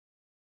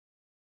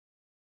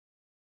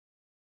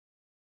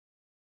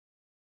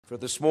For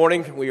this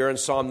morning, we are in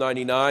Psalm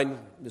 99.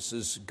 This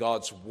is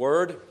God's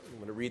Word. I'm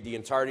going to read the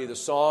entirety of the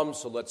Psalm,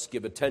 so let's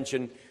give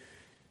attention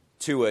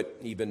to it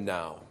even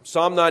now.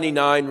 Psalm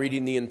 99,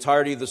 reading the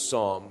entirety of the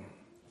Psalm.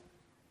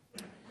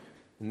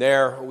 And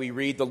there we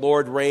read, "The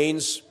Lord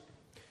reigns,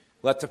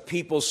 let the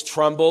peoples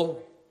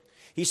tremble.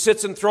 He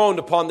sits enthroned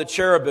upon the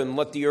cherubim,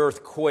 let the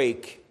earth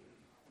quake.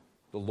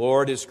 The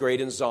Lord is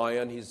great in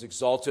Zion, he is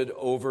exalted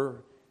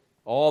over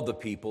all the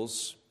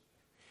peoples.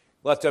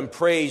 Let them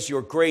praise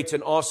your great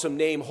and awesome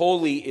name.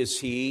 Holy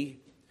is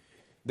he.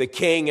 The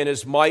King in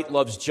his might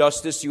loves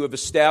justice. You have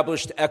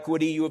established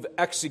equity. You have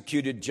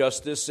executed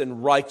justice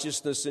and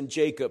righteousness in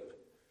Jacob.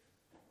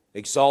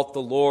 Exalt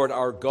the Lord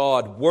our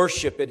God.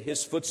 Worship at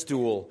his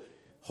footstool.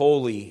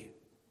 Holy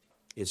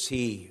is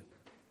he."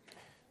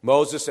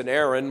 Moses and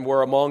Aaron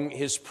were among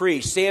his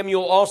priests.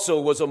 Samuel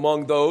also was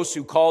among those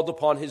who called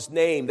upon his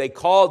name. They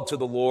called to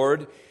the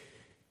Lord,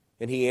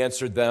 and he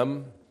answered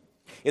them.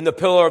 In the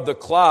pillar of the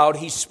cloud,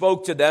 he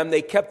spoke to them.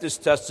 They kept his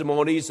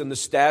testimonies and the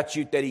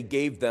statute that he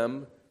gave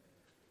them.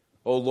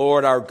 O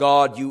Lord, our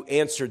God, you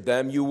answered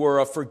them. You were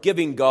a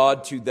forgiving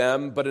God to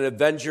them, but an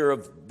avenger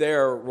of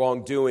their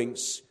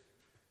wrongdoings.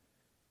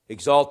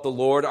 Exalt the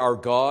Lord, our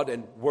God,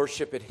 and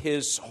worship at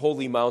his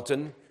holy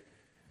mountain,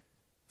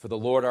 for the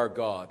Lord, our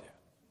God,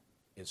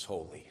 is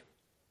holy.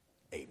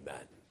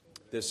 Amen.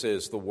 This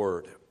is the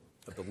word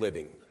of the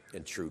living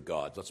and true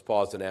God. Let's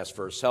pause and ask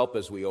for his help,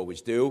 as we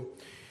always do,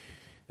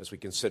 as we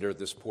consider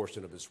this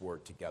portion of his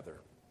word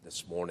together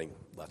this morning.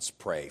 Let's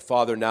pray.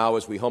 Father, now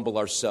as we humble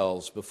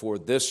ourselves before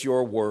this,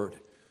 your word,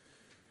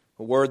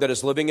 a word that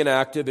is living and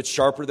active, it's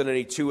sharper than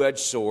any two-edged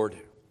sword,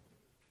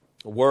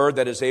 a word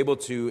that is able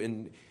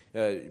to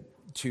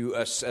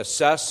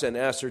assess and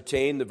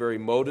ascertain the very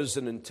motives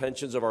and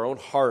intentions of our own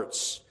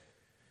hearts.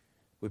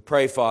 We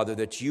pray, Father,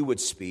 that you would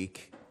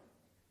speak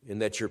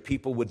and that your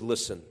people would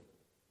listen.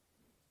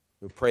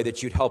 We pray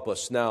that you'd help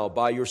us now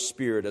by your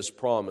Spirit as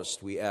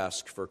promised, we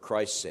ask for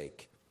Christ's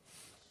sake.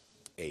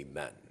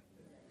 Amen.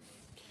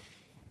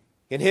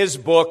 In his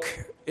book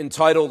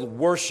entitled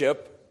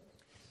Worship,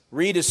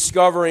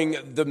 Rediscovering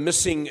the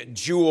Missing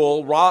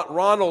Jewel,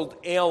 Ronald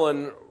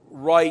Allen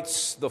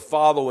writes the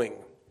following.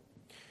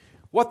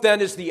 What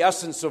then is the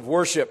essence of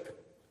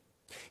worship?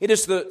 It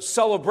is the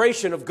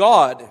celebration of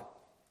God.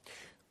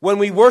 When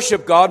we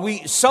worship God,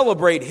 we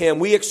celebrate him,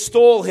 we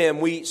extol him,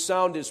 we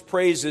sound his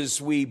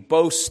praises, we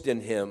boast in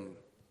him.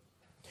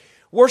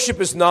 Worship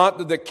is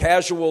not the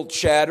casual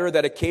chatter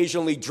that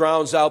occasionally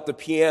drowns out the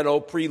piano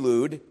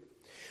prelude.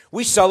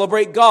 We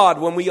celebrate God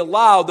when we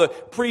allow the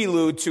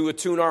prelude to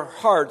attune our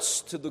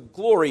hearts to the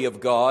glory of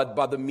God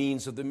by the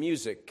means of the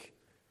music.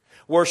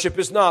 Worship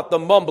is not the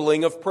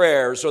mumbling of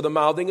prayers or the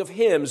mouthing of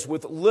hymns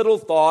with little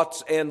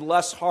thoughts and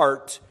less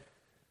heart.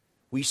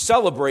 We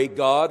celebrate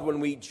God when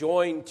we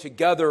join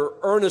together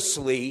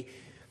earnestly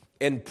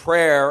in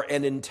prayer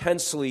and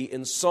intensely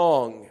in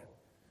song.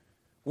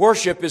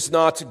 Worship is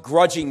not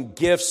grudging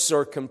gifts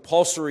or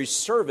compulsory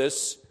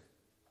service.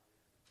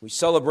 We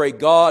celebrate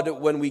God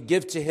when we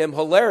give to him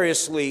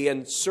hilariously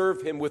and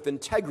serve him with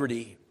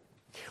integrity.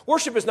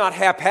 Worship is not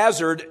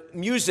haphazard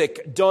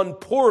music done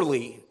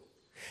poorly,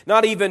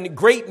 not even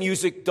great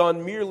music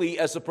done merely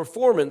as a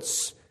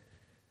performance.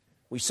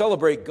 We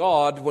celebrate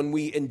God when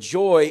we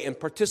enjoy and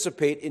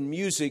participate in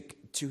music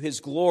to his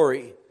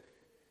glory.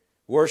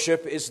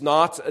 Worship is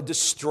not a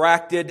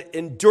distracted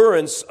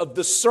endurance of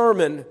the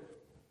sermon.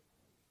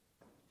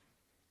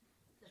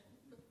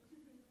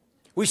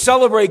 We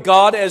celebrate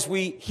God as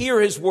we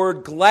hear his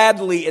word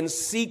gladly and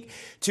seek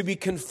to be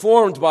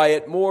conformed by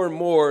it more and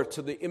more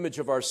to the image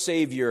of our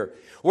Savior.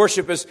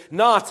 Worship is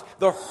not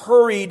the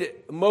hurried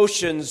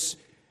motions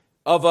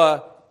of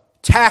a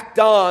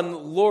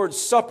tacked-on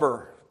Lord's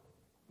Supper.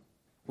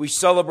 We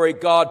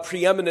celebrate God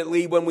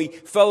preeminently when we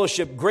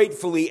fellowship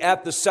gratefully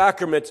at the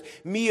sacrament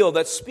meal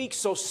that speaks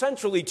so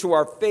centrally to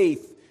our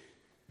faith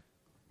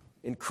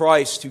in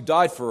Christ, who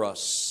died for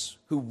us,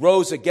 who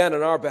rose again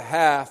on our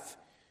behalf,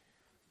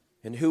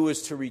 and who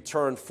is to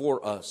return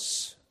for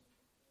us.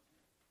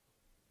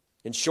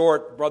 In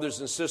short,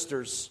 brothers and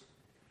sisters,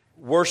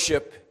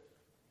 worship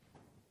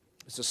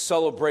is a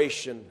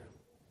celebration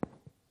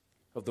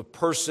of the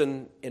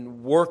person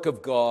and work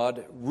of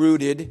God,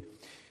 rooted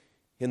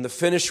in the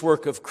finished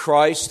work of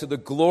Christ to the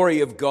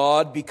glory of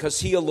God, because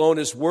he alone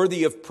is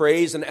worthy of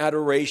praise and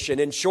adoration.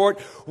 In short,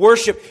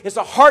 worship is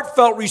a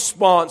heartfelt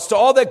response to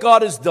all that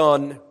God has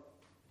done,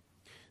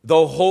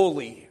 though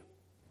holy.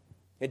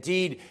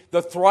 Indeed,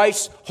 the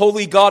thrice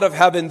holy God of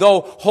heaven,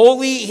 though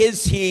holy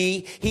is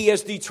he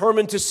has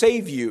determined to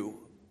save you.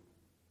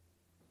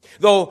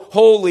 Though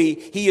holy,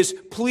 he is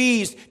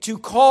pleased to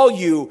call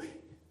you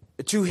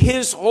to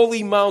his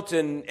holy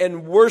mountain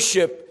and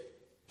worship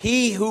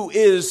he who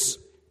is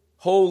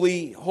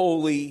holy,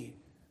 holy,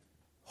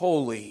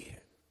 holy.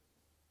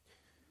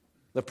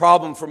 The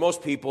problem for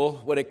most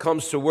people when it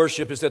comes to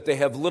worship is that they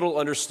have little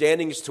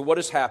understanding as to what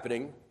is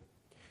happening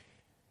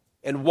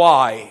and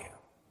why.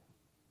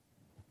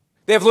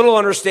 They have little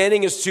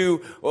understanding as to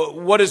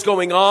what is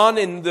going on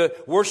in the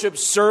worship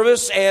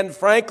service, and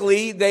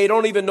frankly, they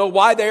don't even know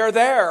why they are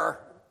there.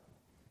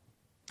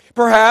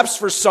 Perhaps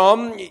for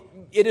some,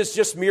 it is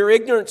just mere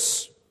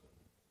ignorance.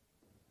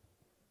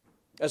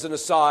 As an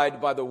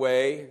aside, by the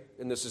way,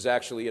 and this is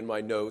actually in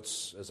my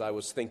notes as I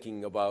was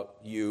thinking about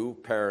you,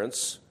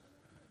 parents.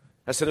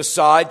 As an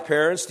aside,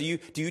 parents, do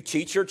you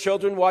teach your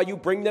children why you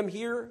bring them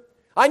here?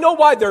 I know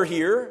why they're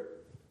here.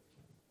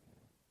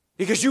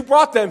 Because you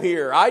brought them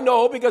here. I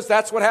know because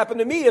that's what happened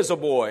to me as a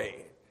boy.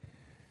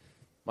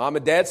 Mom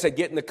and Dad said,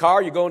 get in the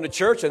car, you're going to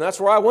church, and that's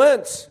where I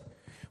went.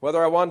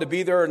 Whether I wanted to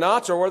be there or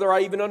not, or whether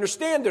I even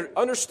understood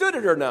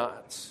it or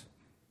not.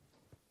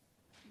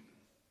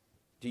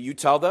 Do you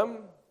tell them?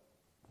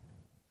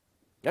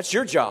 That's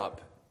your job.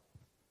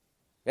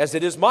 As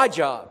it is my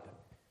job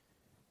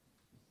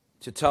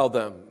to tell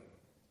them.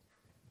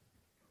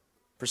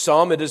 For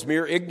some, it is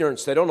mere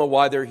ignorance. They don't know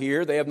why they're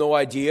here. They have no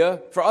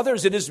idea. For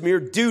others, it is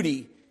mere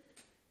duty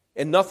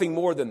and nothing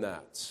more than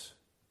that.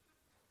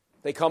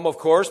 They come, of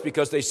course,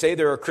 because they say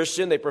they're a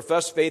Christian. They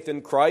profess faith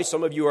in Christ.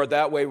 Some of you are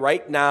that way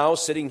right now,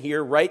 sitting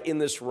here, right in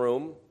this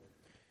room.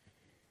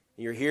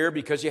 You're here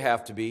because you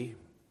have to be.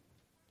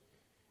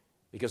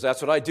 Because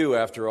that's what I do,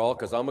 after all,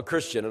 because I'm a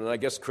Christian, and I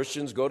guess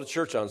Christians go to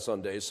church on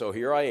Sundays, so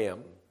here I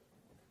am.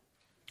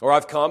 Or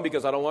I've come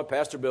because I don't want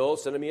Pastor Bill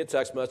sending me a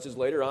text message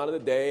later on in the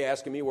day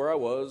asking me where I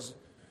was.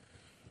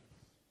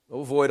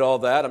 I'll avoid all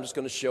that. I'm just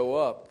going to show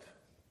up.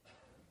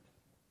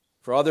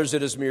 For others,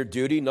 it is mere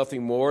duty,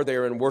 nothing more. They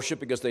are in worship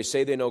because they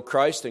say they know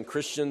Christ, and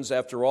Christians,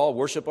 after all,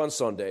 worship on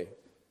Sunday.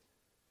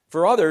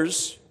 For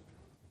others,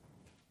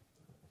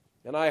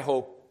 and I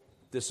hope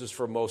this is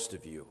for most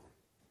of you,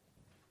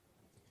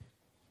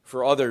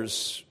 for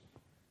others,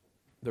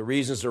 the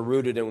reasons are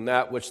rooted in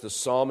that which the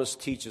psalmist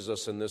teaches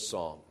us in this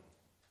psalm.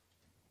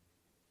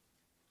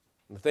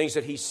 The things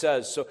that he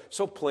says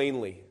so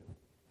plainly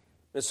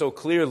and so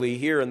clearly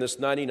here in this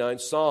 99th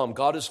Psalm.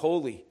 God is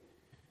holy,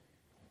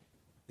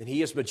 and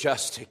He is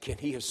majestic, and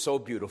He is so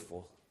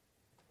beautiful.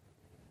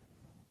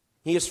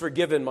 He has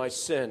forgiven my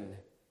sin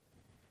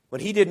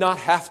when He did not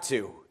have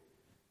to.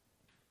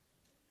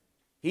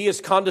 He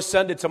has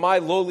condescended to my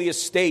lowly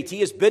estate.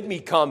 He has bid me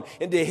come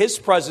into His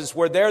presence,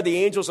 where there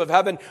the angels of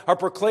heaven are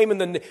proclaiming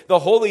the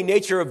holy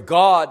nature of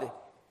God.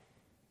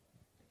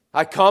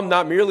 I come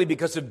not merely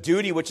because of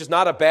duty, which is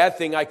not a bad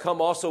thing. I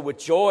come also with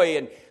joy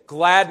and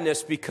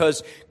gladness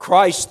because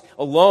Christ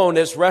alone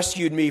has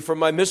rescued me from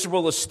my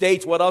miserable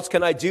estate. What else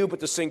can I do but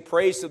to sing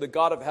praise to the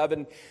God of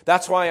heaven?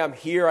 That's why I'm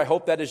here. I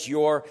hope that is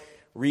your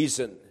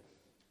reason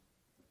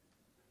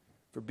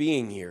for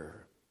being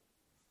here.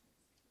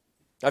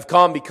 I've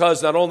come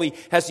because not only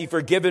has He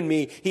forgiven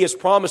me, He has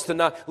promised to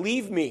not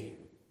leave me.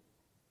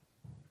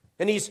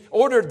 And He's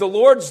ordered the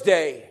Lord's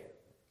Day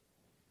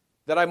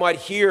that I might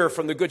hear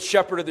from the good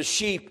shepherd of the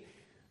sheep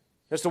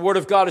as the word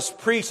of God is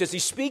preached, as He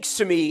speaks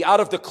to me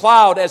out of the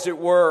cloud, as it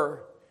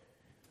were,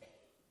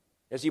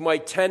 as He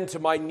might tend to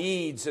my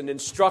needs and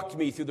instruct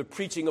me through the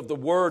preaching of the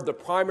word, the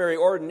primary,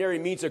 ordinary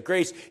means of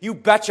grace. You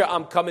betcha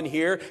I'm coming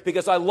here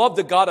because I love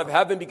the God of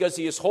heaven, because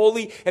He is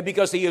holy, and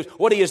because He is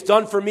what He has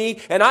done for me,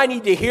 and I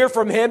need to hear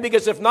from Him,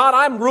 because if not,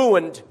 I'm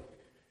ruined.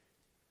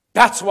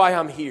 That's why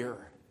I'm here.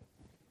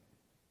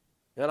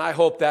 And I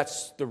hope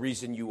that's the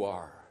reason you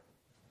are.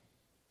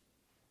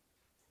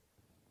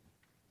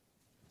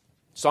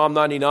 Psalm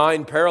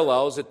 99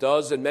 parallels, it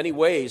does in many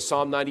ways,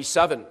 Psalm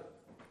 97.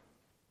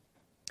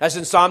 As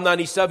in Psalm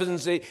 97,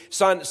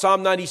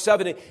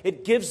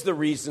 it gives the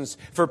reasons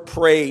for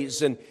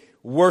praise and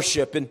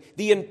worship and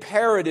the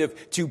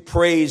imperative to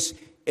praise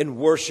and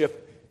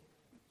worship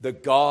the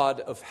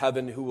God of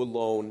heaven, who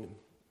alone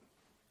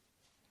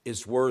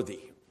is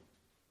worthy.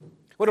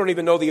 We don't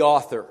even know the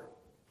author.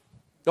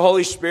 The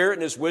Holy Spirit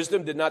in His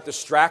wisdom did not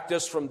distract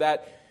us from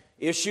that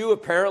issue.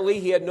 Apparently,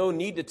 He had no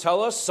need to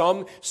tell us.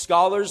 Some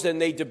scholars,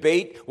 and they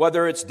debate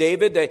whether it's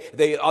David.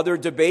 Other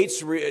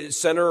debates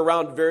center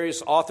around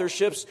various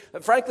authorships.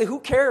 Frankly,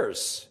 who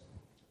cares?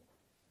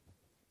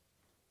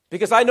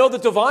 Because I know the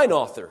divine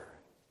author,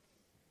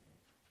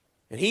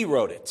 and He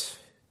wrote it.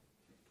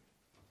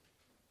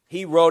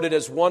 He wrote it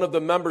as one of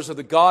the members of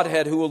the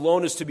Godhead, who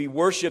alone is to be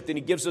worshipped, and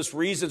He gives us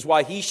reasons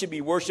why He should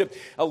be worshipped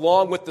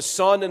along with the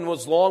Son and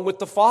along with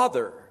the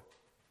Father.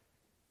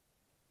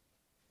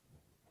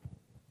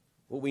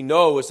 What we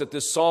know is that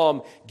this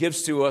psalm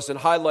gives to us and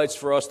highlights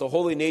for us the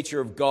holy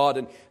nature of God,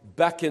 and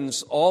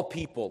beckons all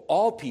people,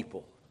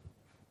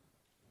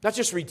 not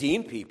just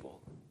redeemed people,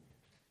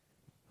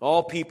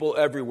 all people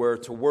everywhere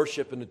to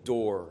worship and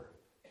adore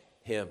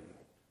Him.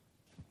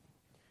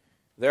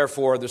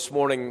 Therefore, this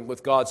morning,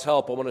 with God's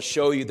help, I want to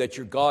show you that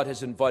your God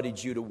has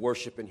invited you to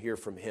worship and hear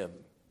from Him.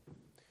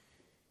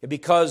 And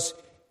because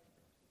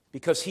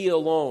He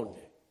alone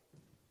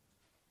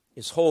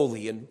is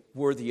holy and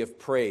worthy of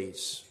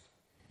praise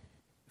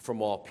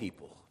from all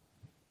people.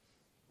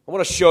 I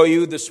want to show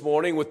you this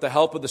morning, with the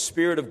help of the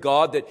Spirit of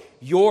God, that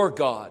your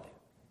God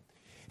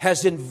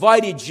has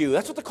invited you.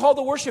 That's what the call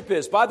to worship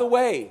is, by the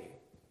way.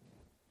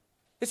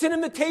 It's an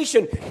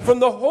invitation from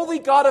the holy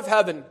God of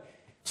heaven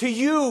to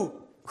you,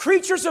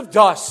 creatures of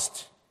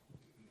dust,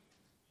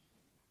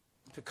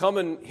 to come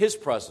in His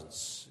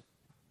presence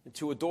and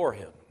to adore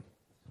Him.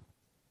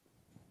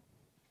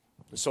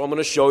 So I'm going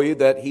to show you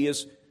that he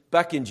has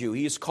beckoned you,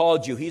 he has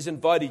called you, he's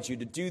invited you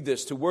to do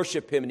this, to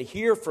worship him and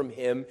hear from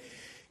him,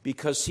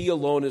 because he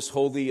alone is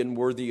holy and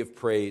worthy of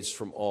praise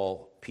from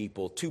all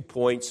people. 2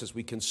 points as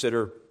we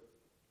consider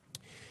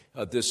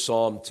this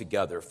psalm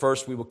together.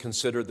 First, we will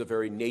consider the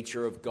very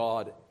nature of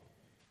God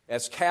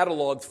as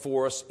cataloged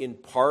for us in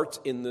part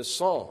in this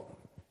psalm.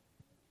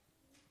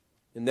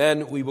 And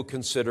then we will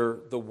consider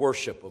the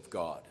worship of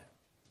God.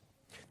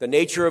 The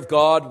nature of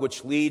God,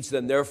 which leads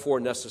then therefore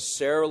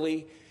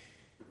necessarily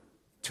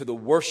to the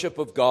worship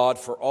of God,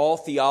 for all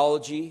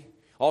theology,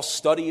 all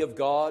study of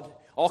God,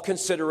 all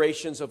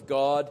considerations of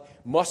God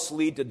must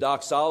lead to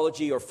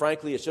doxology, or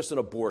frankly, it's just an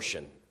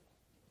abortion.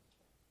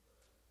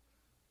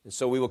 And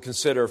so we will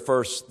consider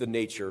first the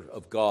nature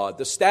of God.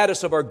 The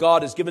status of our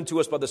God is given to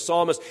us by the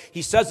psalmist.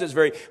 He says this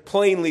very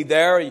plainly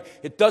there.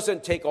 It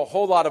doesn't take a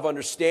whole lot of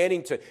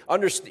understanding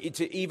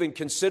to even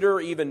consider,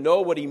 even know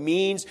what he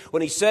means.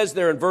 When he says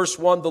there in verse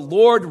 1, the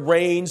Lord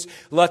reigns,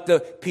 let the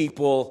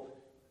peoples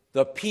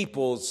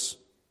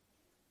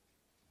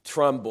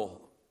tremble.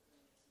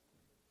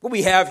 What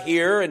we have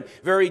here in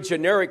very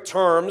generic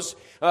terms,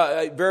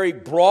 very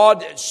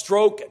broad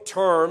stroke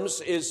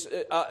terms, is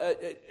a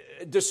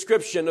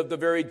description of the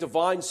very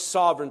divine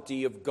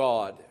sovereignty of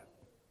God.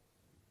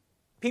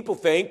 People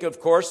think,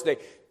 of course,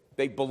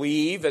 they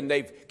believe, and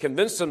they've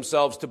convinced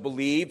themselves to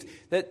believe,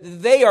 that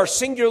they are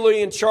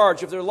singularly in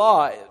charge of their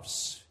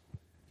lives.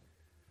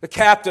 The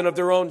captain of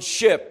their own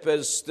ship,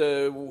 as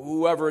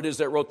whoever it is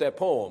that wrote that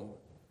poem.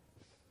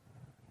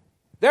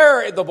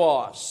 They're the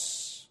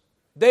boss.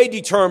 They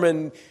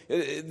determine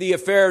the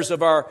affairs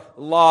of our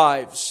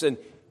lives and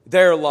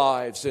their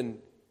lives, and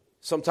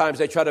sometimes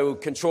they try to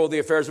control the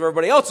affairs of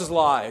everybody else's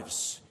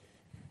lives.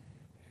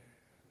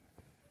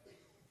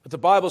 But the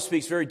Bible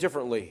speaks very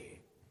differently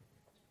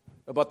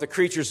about the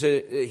creatures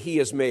that he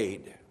has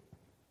made.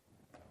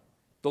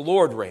 The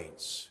Lord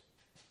reigns.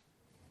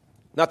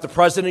 Not the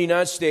President of the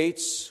United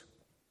States,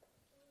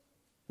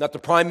 not the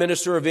Prime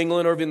Minister of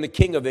England or even the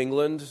King of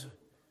England,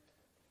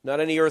 not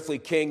any earthly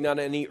king, not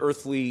any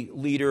earthly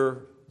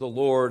leader. The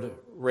Lord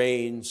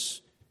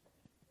reigns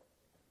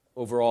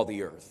over all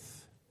the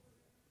earth.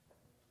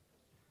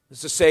 This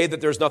is to say that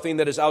there's nothing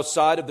that is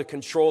outside of the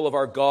control of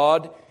our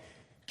God.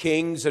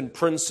 Kings and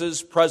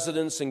princes,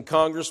 presidents and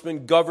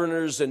congressmen,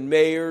 governors and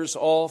mayors,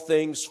 all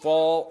things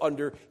fall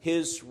under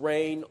his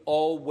reign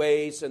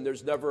always, and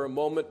there's never a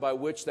moment by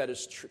which that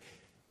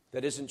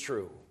isn't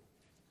true.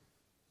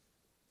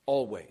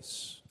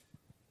 Always.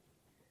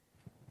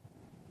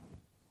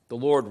 The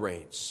Lord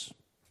reigns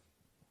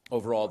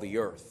over all the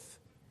earth.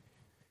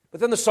 But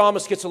then the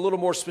psalmist gets a little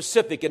more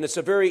specific, and it's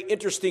a very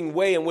interesting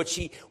way in which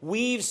he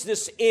weaves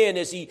this in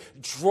as he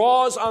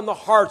draws on the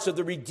hearts of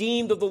the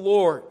redeemed of the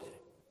Lord.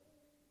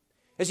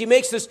 As he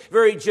makes this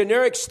very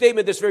generic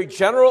statement, this very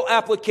general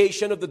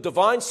application of the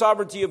divine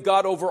sovereignty of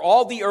God over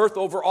all the earth,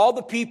 over all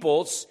the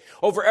peoples,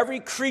 over every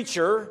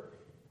creature,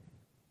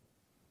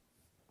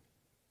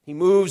 he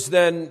moves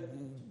then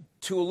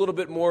to a little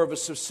bit more of a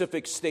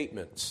specific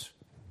statement.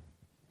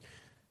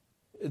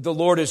 The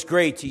Lord is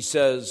great, he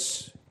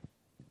says,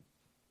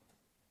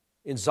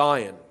 in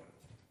Zion.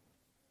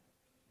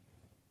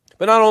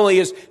 But not only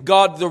is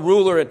God the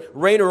ruler and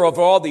reigner of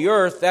all the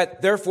earth,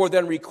 that therefore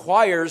then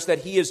requires that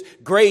he is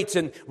great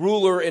and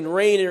ruler and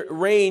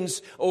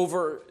reigns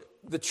over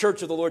the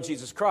church of the Lord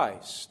Jesus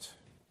Christ.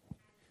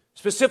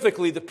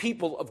 Specifically, the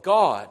people of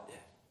God.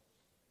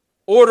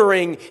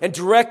 Ordering and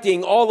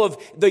directing all of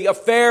the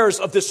affairs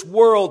of this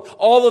world,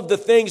 all of the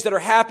things that are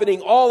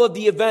happening, all of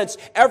the events,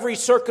 every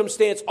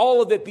circumstance,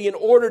 all of it being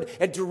ordered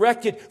and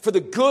directed for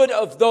the good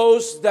of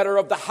those that are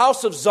of the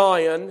house of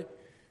Zion,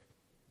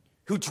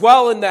 who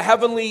dwell in the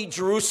heavenly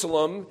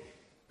Jerusalem,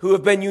 who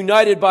have been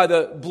united by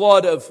the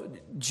blood of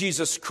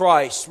Jesus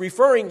Christ.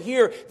 Referring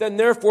here then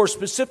therefore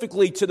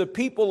specifically to the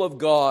people of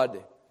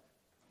God.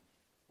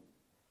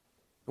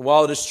 And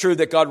while it is true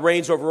that God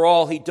reigns over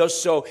all, he does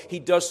so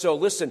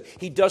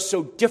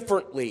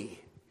differently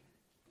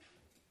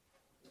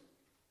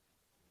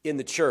in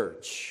the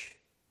church.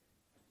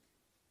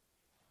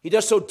 He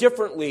does so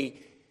differently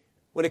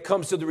when it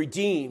comes to the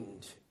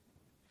redeemed.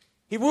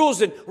 He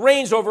rules and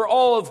reigns over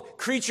all of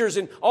creatures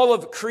and all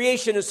of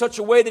creation in such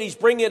a way that he's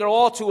bringing it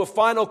all to a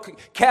final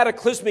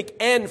cataclysmic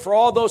end for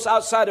all those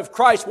outside of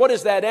Christ. What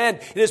is that end?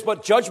 It is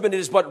but judgment, it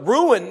is but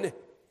ruin.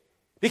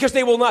 Because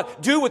they will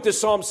not do what this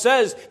psalm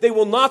says. They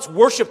will not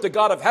worship the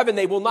God of heaven.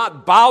 They will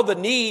not bow the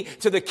knee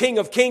to the King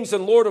of kings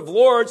and Lord of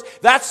lords.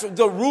 That's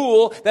the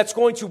rule that's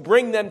going to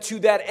bring them to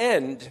that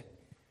end.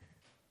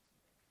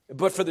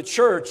 But for the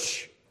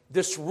church,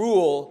 this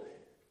rule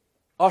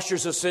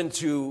ushers us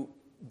into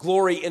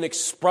glory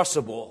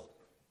inexpressible.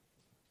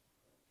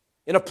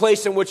 In a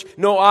place in which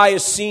no eye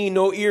has seen,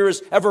 no ear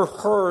has ever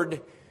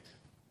heard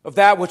of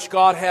that which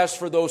God has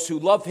for those who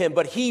love him.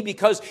 But he,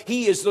 because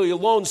he is the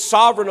alone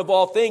sovereign of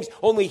all things,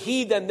 only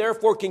he then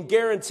therefore can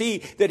guarantee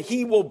that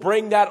he will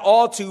bring that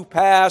all to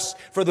pass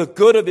for the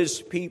good of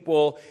his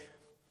people,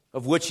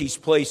 of which he's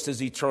placed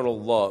his eternal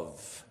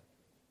love.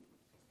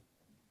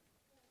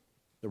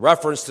 The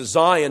reference to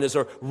Zion is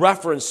a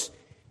reference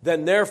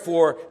then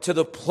therefore to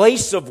the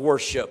place of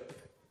worship,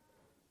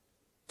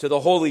 to the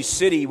holy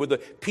city with the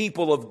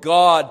people of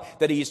God,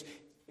 that he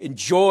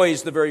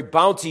enjoys the very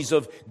bounties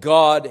of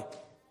God,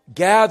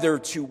 gather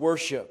to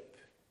worship.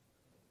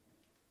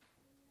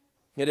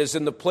 It is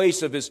in the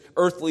place of his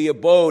earthly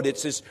abode.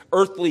 It's his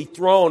earthly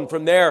throne.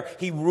 From there,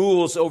 he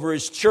rules over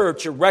his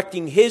church,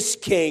 erecting his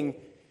king,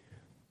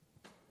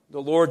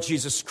 the Lord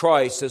Jesus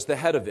Christ, as the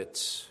head of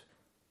it.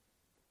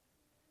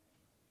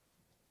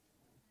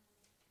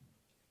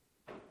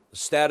 The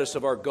status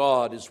of our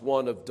God is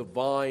one of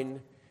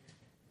divine,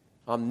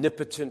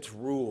 omnipotent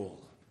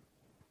rule.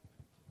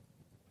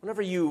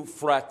 Whenever you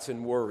fret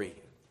and worry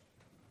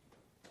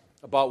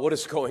about what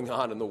is going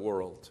on in the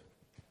world,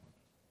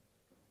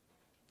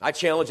 I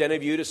challenge any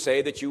of you to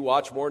say that you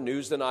watch more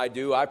news than I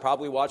do. I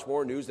probably watch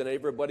more news than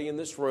everybody in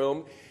this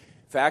room.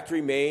 Fact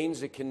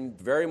remains, it can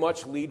very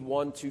much lead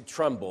one to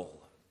tremble.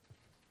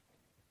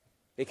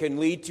 It can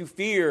lead to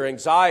fear,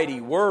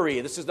 anxiety,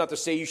 worry. This is not to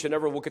say you should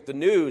never look at the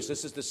news.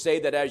 This is to say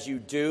that as you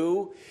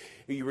do,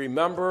 you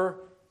remember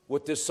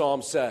what this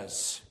psalm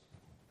says.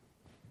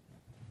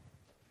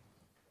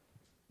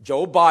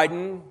 Joe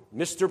Biden,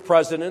 Mr.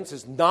 President,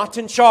 is not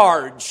in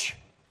charge,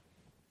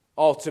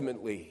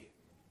 ultimately.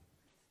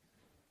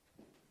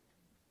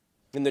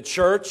 In the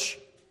church,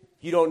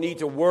 you don't need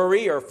to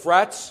worry or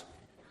fret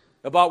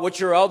about what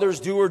your elders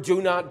do or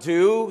do not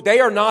do. They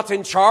are not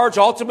in charge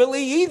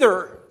ultimately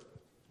either.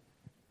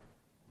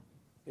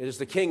 It is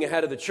the king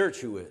ahead of the church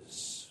who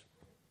is.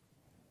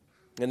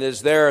 And it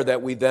is there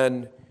that we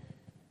then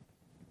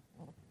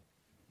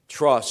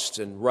trust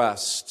and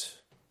rest.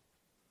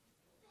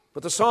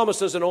 But the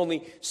psalmist doesn't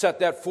only set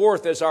that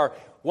forth as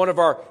one of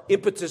our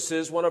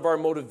impetuses, one of our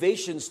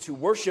motivations to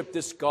worship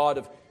this God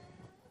of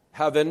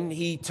heaven.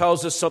 He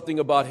tells us something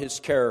about his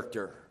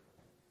character.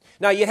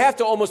 Now, you have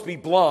to almost be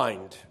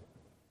blind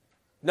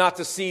not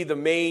to see the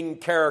main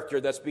character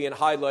that's being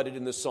highlighted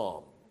in the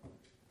psalm.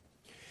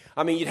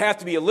 I mean, you'd have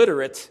to be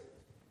illiterate,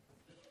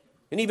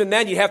 and even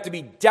then you'd have to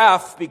be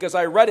deaf because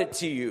I read it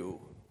to you.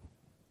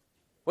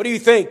 What do you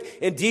think,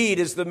 indeed,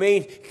 is the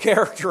main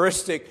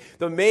characteristic,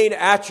 the main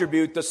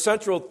attribute, the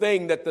central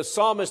thing that the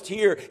psalmist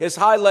here is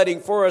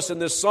highlighting for us in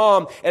this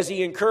psalm as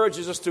he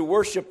encourages us to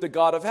worship the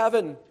God of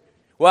heaven?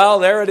 Well,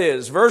 there it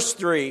is. Verse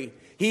 3,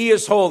 he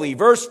is holy.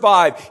 Verse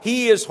 5,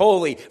 he is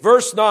holy.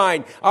 Verse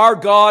 9, our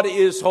God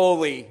is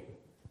holy.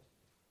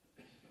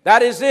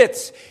 That is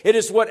it. It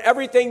is what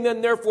everything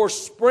then therefore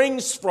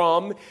springs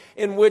from,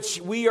 in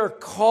which we are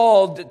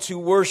called to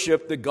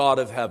worship the God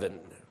of heaven.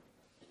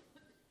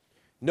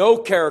 No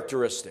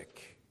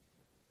characteristic.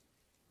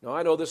 Now,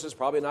 I know this is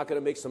probably not going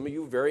to make some of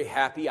you very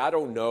happy. I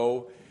don't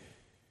know.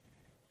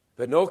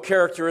 But no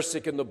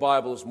characteristic in the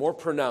Bible is more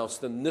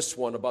pronounced than this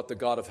one about the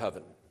God of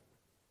heaven.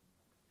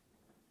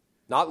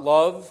 Not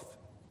love,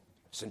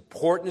 as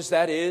important as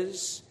that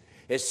is,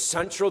 as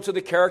central to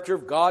the character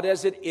of God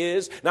as it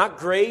is. Not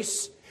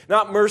grace,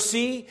 not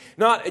mercy,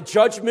 not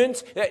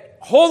judgment,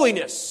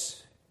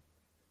 holiness,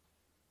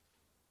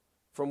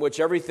 from which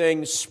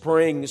everything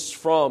springs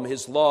from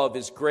his love,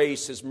 his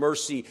grace, his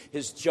mercy,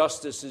 his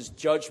justice, his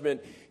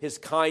judgment, his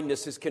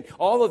kindness,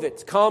 all of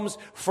it comes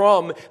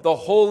from the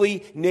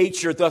holy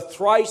nature, the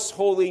thrice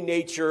holy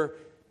nature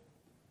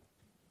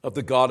of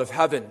the God of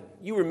heaven.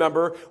 You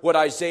remember what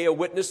Isaiah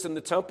witnessed in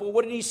the temple.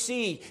 What did he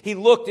see? He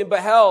looked and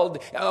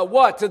beheld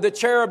what? The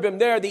cherubim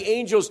there, the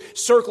angels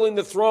circling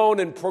the throne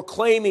and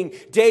proclaiming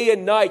day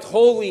and night,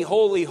 holy,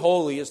 holy,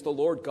 holy is the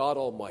Lord God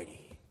Almighty.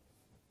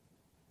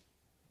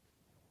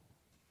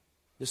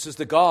 This is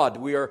the God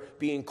we are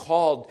being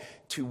called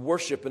to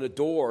worship and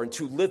adore and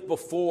to live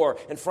before.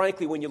 And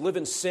frankly, when you live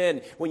in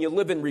sin, when you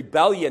live in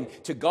rebellion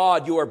to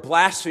God, you are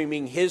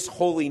blaspheming his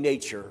holy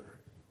nature.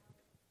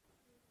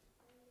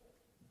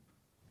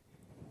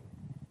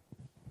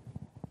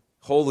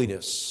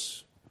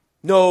 Holiness.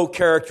 No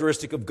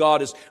characteristic of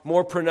God is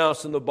more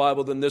pronounced in the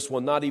Bible than this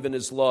one, not even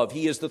his love.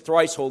 He is the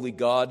thrice holy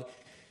God,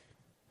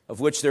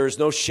 of which there is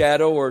no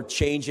shadow or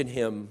change in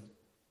him.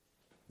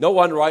 No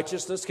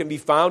unrighteousness can be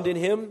found in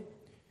him.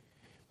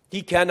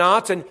 He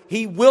cannot and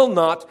he will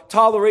not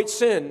tolerate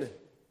sin.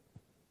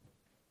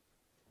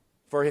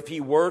 For if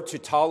he were to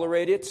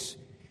tolerate it,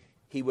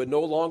 he would no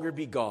longer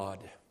be God.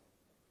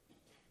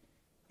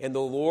 And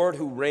the Lord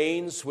who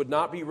reigns would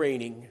not be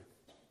reigning.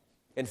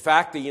 In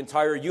fact, the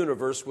entire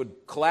universe would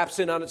collapse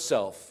in on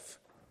itself.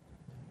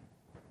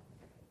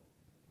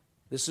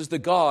 This is the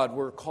God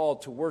we're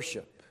called to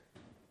worship.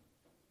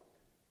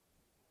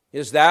 It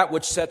is that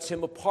which sets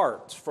him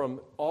apart from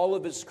all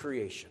of his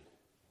creation.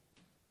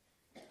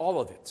 All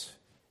of it.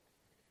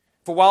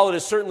 For while it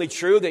is certainly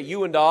true that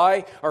you and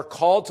I are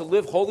called to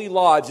live holy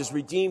lives as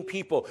redeemed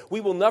people,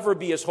 we will never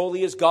be as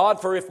holy as God,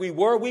 for if we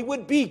were, we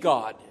would be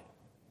God.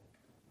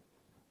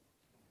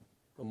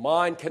 The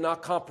mind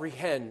cannot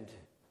comprehend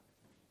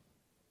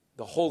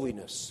the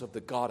holiness of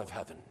the God of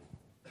heaven.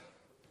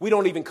 We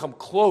don't even come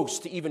close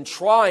to even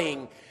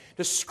trying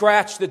to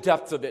scratch the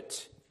depth of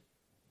it.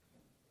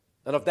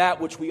 And of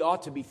that which we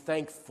ought to be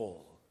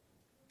thankful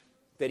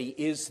that he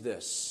is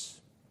this.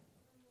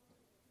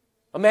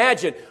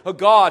 Imagine a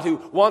God who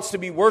wants to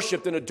be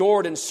worshiped and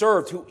adored and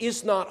served, who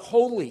is not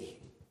holy.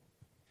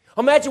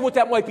 Imagine what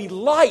that might be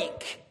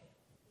like.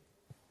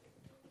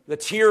 The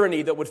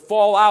tyranny that would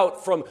fall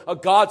out from a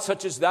God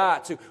such as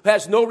that, who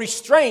has no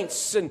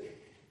restraints and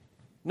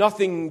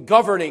nothing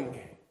governing.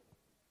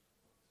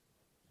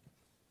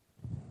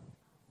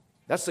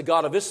 That's the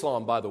God of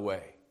Islam, by the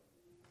way,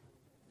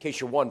 in case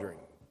you're wondering.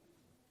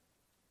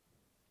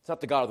 It's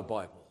not the God of the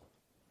Bible.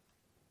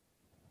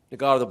 The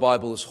God of the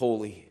Bible is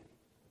holy.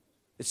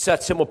 It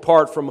sets him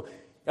apart from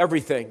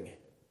everything.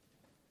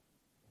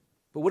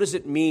 But what does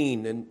it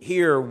mean? And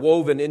here,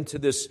 woven into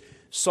this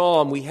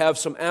psalm, we have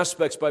some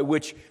aspects by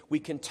which we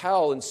can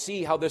tell and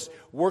see how this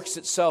works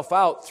itself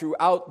out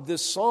throughout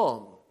this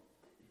psalm.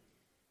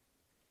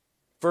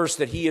 First,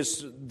 that he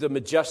is the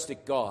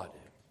majestic God,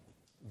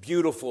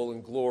 beautiful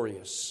and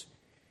glorious.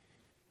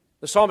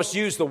 The psalmist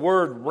used the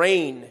word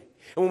reign.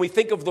 And when we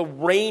think of the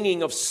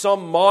reigning of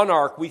some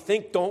monarch, we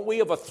think, don't we,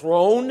 of a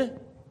throne?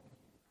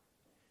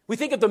 We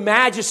think of the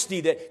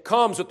majesty that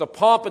comes with the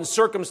pomp and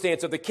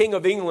circumstance of the King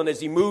of England as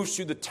he moves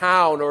through the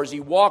town or as he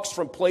walks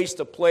from place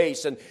to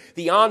place, and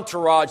the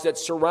entourage that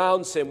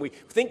surrounds him. We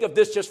think of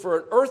this just for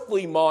an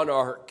earthly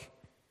monarch.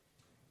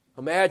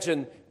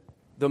 Imagine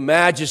the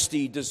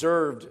majesty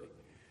deserved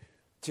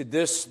to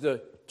this,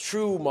 the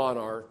true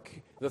monarch,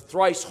 the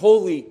thrice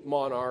holy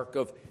monarch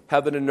of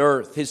heaven and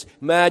earth, his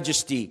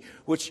majesty,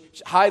 which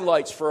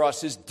highlights for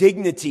us his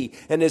dignity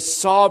and his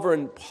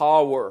sovereign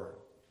power.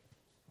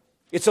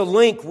 It's a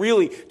link,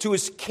 really, to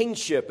his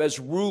kingship as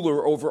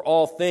ruler over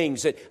all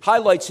things. It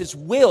highlights his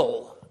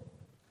will.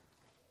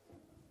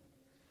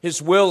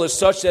 His will is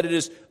such that it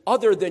is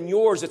other than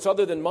yours, it's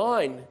other than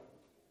mine.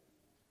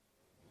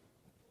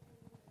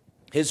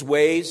 His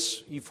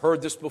ways, you've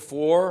heard this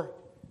before,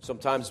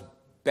 sometimes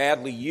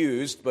badly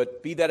used,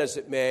 but be that as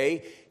it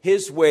may,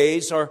 his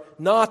ways are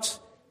not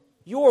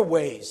your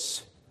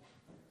ways.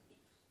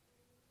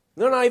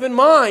 They're not even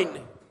mine.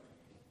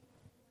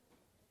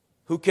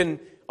 Who can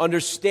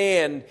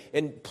understand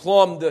and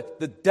plumb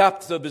the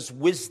depth of his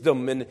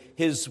wisdom and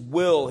his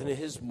will and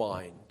his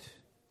mind?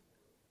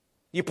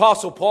 The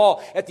Apostle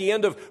Paul, at the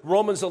end of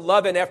Romans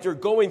 11, after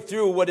going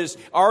through what is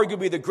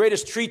arguably the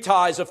greatest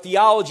treatise of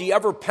theology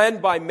ever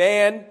penned by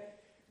man,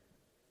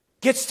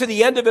 gets to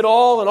the end of it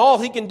all, and all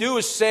he can do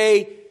is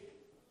say,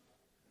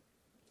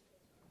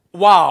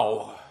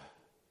 wow.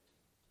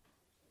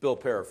 Bill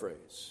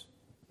paraphrase.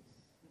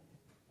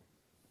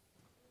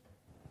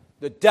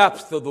 The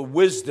depth of the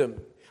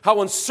wisdom.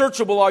 How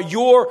unsearchable are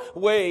your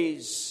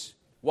ways.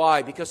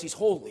 Why? Because he's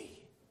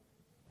holy.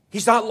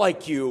 He's not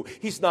like you.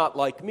 He's not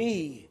like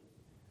me.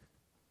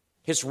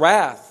 His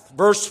wrath,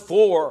 verse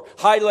 4,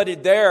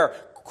 highlighted there,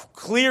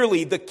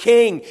 clearly the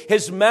king,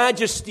 his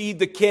majesty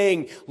the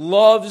king,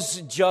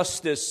 loves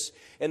justice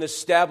and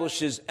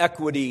establishes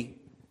equity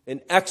and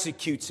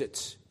executes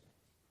it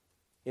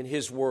in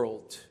his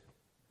world.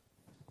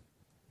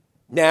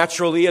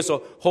 Naturally, as a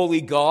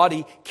holy God,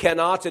 he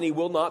cannot and he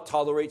will not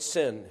tolerate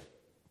sin.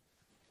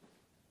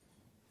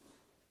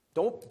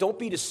 Don't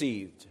be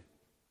deceived.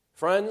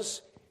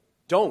 Friends,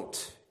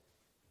 don't.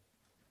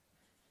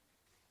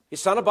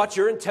 It's not about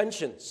your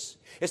intentions.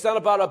 It's not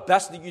about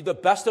the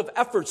best of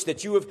efforts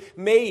that you have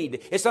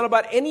made. It's not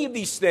about any of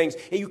these things.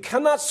 You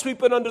cannot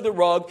sweep it under the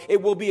rug.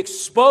 It will be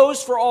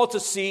exposed for all to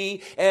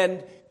see,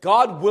 and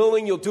God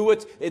willing, you'll do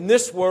it in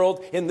this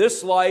world, in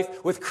this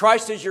life, with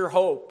Christ as your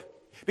hope.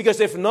 Because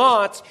if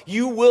not,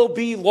 you will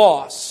be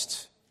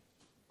lost.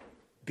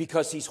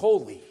 Because he's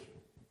holy.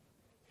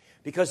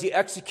 Because he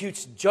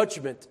executes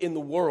judgment in the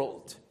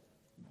world.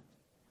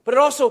 But it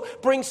also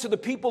brings to the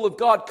people of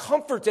God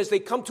comfort as they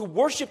come to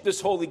worship this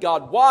holy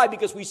God. Why?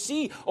 Because we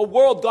see a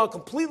world gone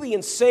completely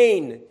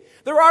insane.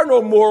 There are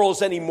no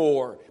morals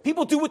anymore.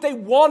 People do what they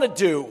want to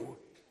do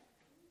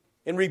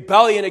in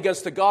rebellion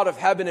against the God of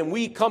heaven. And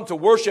we come to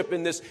worship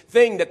in this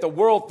thing that the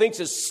world thinks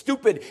is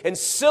stupid and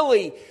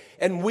silly.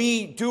 And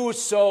we do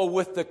so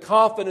with the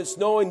confidence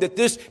knowing that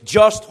this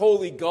just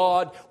holy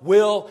God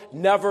will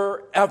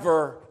never,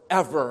 ever,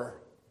 ever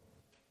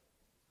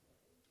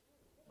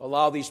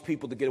allow these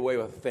people to get away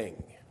with a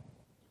thing.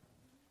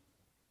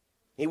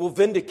 He will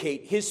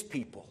vindicate his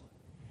people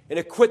and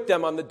acquit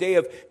them on the day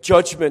of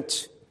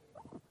judgment.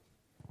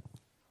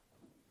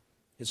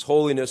 His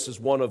holiness is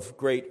one of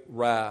great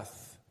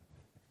wrath.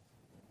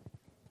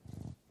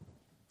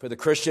 For the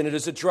Christian, it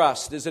is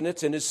addressed, isn't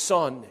it, in his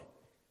Son.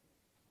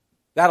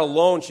 That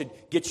alone should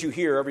get you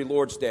here every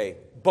Lord's Day,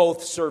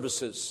 both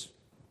services.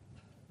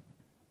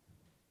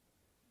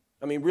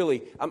 I mean,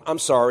 really, I'm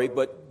sorry,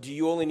 but do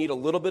you only need a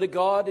little bit of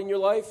God in your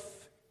life?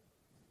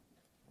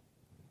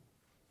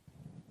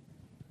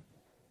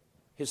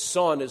 His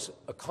Son has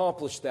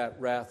accomplished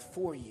that wrath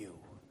for you.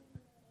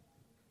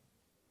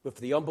 But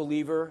for the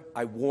unbeliever,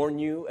 I warn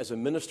you, as a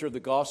minister of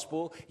the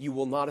gospel, you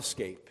will not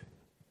escape.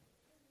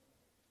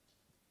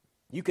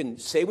 You can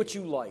say what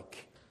you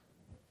like.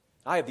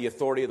 I have the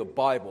authority of the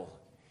Bible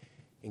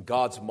in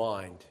God's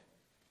mind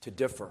to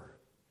differ.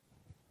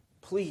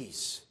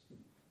 Please,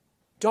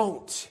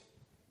 don't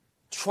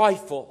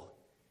trifle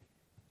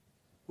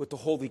with the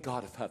holy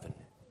God of heaven.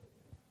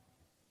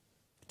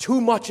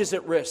 Too much is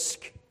at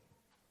risk.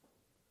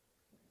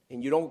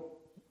 And you're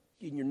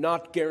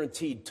not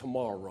guaranteed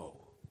tomorrow.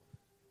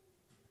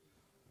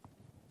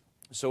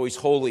 So he's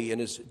holy in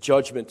his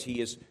judgment. He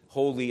is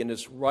holy in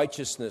his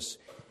righteousness.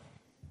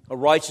 A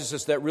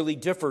righteousness that really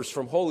differs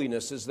from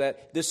holiness is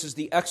that this is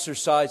the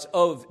exercise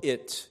of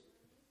it.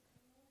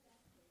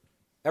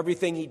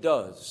 Everything he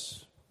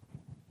does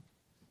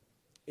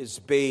is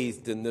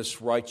bathed in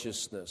this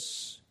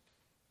righteousness.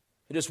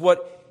 It is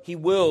what he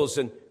wills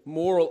in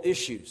moral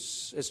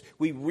issues, as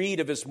we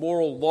read of his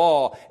moral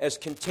law as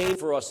contained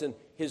for us in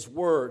his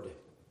word.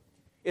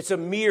 It's a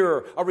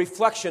mirror, a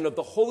reflection of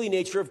the holy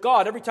nature of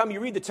God. Every time you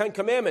read the Ten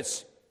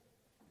Commandments,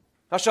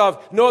 thou shalt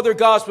have no other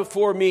gods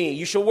before me.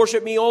 You shall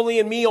worship me only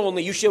and me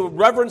only. You shall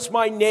reverence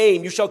my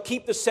name. You shall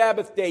keep the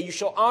Sabbath day. You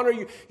shall honor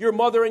your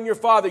mother and your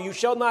father. You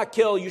shall not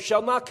kill. You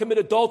shall not commit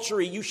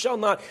adultery. You shall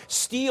not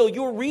steal.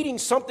 You're reading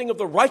something of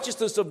the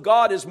righteousness of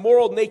God, his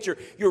moral nature.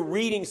 You're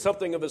reading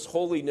something of his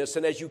holiness.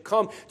 And as you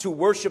come to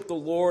worship the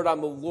Lord on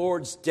the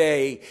Lord's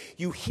day,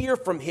 you hear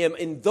from him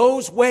in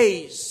those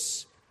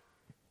ways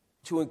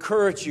to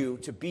encourage you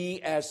to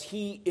be as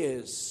he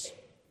is.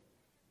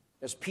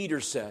 As Peter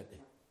said,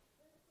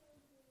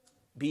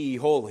 be ye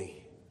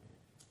holy,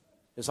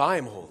 as I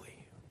am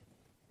holy.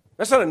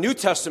 That's not a New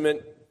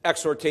Testament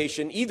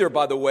exhortation either,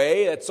 by the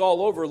way. It's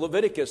all over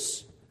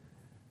Leviticus.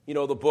 You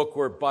know, the book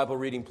where Bible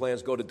reading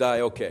plans go to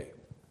die. Okay.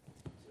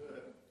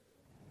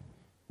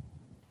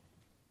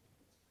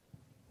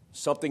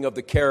 Something of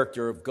the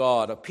character of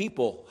God. A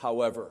people,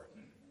 however.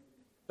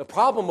 The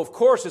problem, of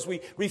course, is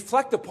we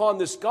reflect upon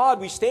this God,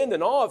 we stand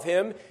in awe of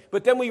him,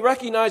 but then we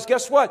recognize,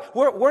 guess what?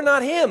 We're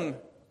not him.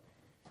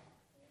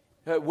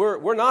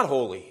 We're not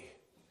holy.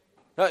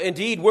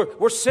 Indeed,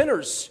 we're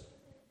sinners,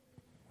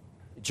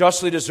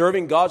 justly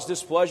deserving God's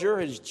displeasure,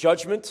 his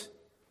judgment.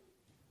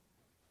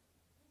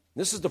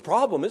 This is the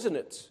problem, isn't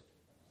it?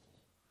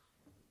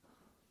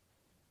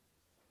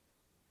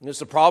 And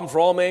it's a problem for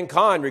all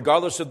mankind,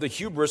 regardless of the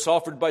hubris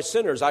offered by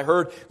sinners. I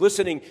heard,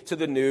 listening to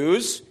the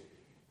news,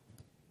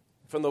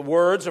 from the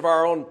words of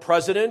our own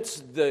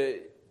president,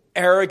 the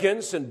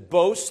arrogance and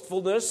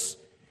boastfulness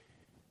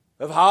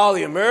of how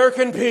the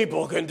American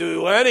people can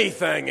do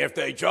anything if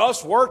they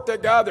just work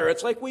together.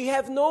 It's like we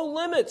have no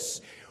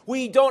limits.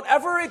 We don't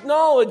ever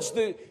acknowledge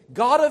the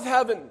God of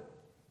heaven,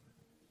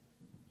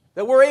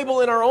 that we're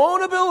able in our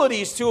own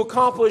abilities to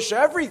accomplish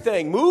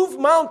everything, move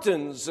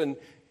mountains, and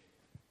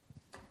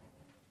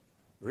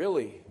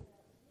really,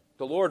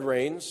 the Lord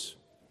reigns.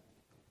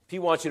 If he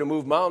wants you to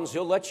move mountains,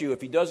 he'll let you.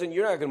 If he doesn't,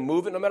 you're not going to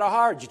move it no matter how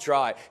hard you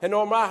try. And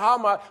no matter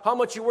how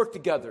much you work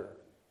together.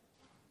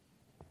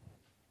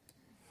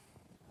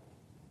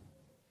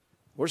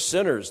 We're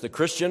sinners.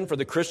 For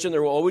the Christian,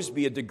 there will always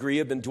be a degree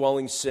of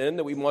indwelling sin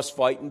that we must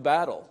fight and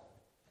battle.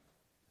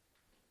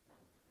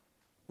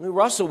 We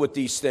wrestle with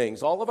these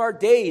things all of our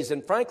days.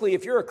 And frankly,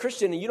 if you're a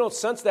Christian and you don't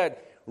sense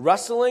that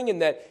wrestling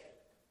and that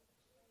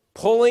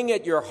pulling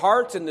at your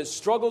heart and the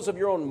struggles of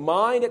your own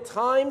mind at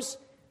times,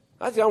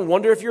 I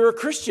wonder if you're a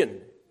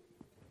Christian.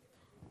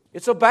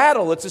 It's a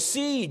battle. It's a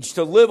siege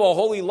to live a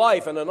holy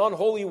life in an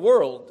unholy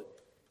world.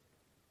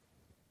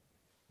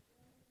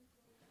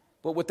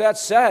 But with that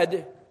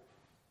said,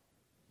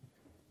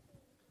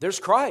 there's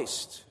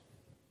Christ.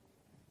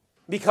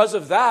 Because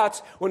of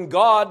that, when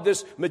God,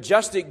 this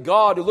majestic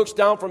God who looks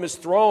down from his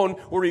throne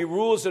where he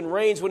rules and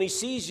reigns, when he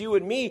sees you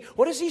and me,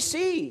 what does he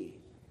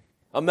see?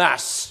 A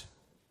mess.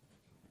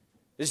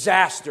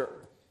 Disaster.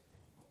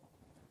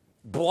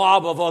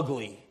 Blob of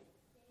ugly.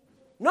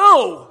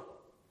 No!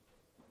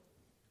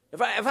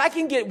 If I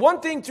can get one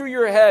thing through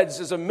your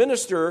heads as a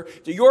minister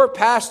to your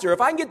pastor,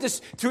 if I can get this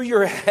through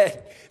your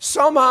head,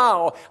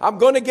 somehow I'm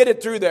going to get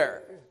it through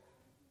there.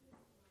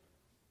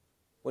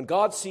 When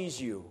God sees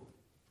you,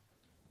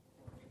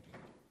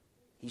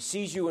 he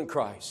sees you in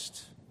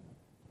Christ.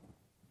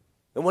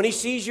 And when he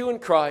sees you in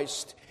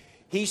Christ,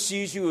 he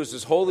sees you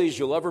as holy as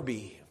you'll ever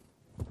be.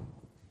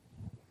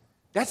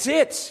 That's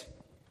it.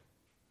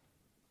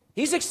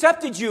 He's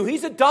accepted you.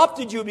 He's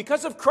adopted you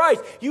because of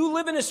Christ. You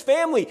live in his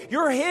family.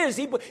 You're his.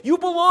 You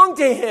belong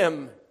to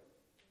him.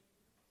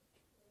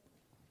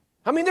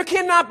 I mean, there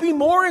cannot be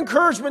more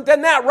encouragement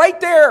than that right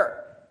there.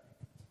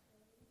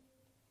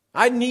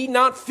 I need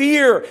not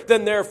fear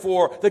then,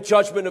 therefore, the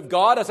judgment of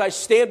God as I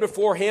stand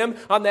before him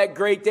on that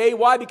great day.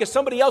 Why? Because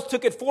somebody else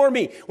took it for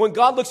me. When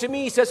God looks at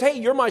me, he says, hey,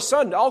 you're my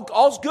son.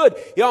 All's good.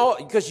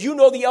 Because you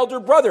know the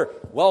elder brother.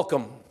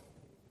 Welcome.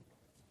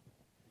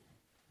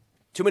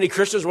 Too many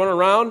Christians run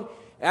around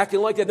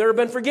acting like they've never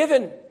been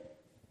forgiven.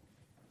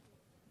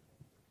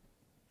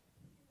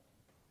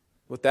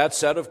 With that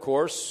said, of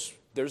course,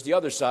 there's the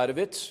other side of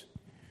it.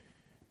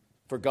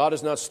 For God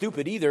is not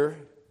stupid either.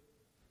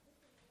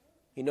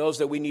 He knows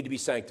that we need to be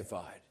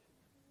sanctified.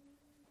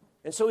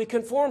 And so he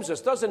conforms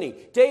us, doesn't he?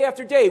 Day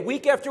after day,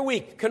 week after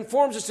week,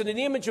 conforms us into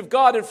the image of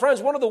God. And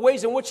friends, one of the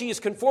ways in which he is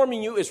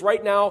conforming you is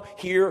right now,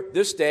 here,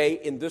 this day,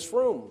 in this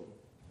room.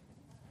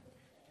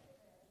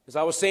 As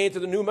I was saying to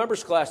the new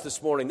members class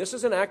this morning, this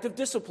is an act of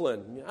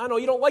discipline. I know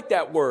you don't like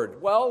that word.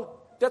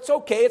 Well, That's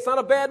okay. It's not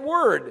a bad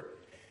word.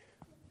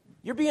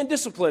 You're being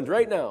disciplined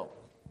right now,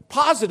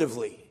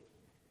 positively,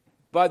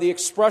 by the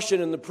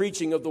expression and the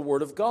preaching of the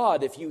Word of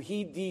God. If you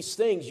heed these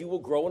things, you will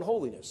grow in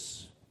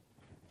holiness.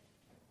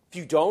 If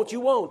you don't, you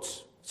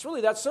won't. It's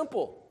really that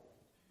simple.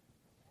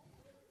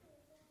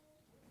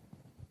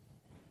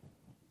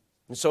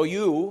 And so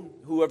you,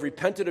 who have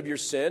repented of your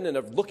sin and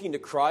are looking to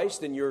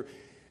Christ, and you're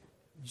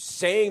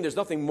saying there's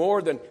nothing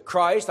more than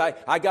Christ,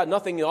 I got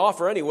nothing to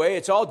offer anyway,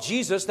 it's all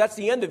Jesus, that's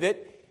the end of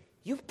it,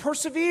 you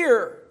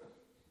persevere.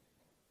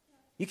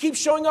 You keep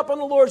showing up on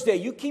the Lord's Day.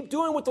 You keep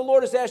doing what the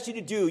Lord has asked you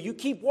to do. You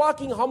keep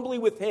walking humbly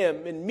with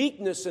Him in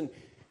meekness and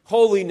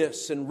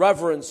holiness and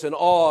reverence and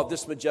awe of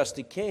this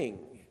majestic King.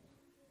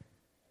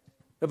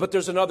 But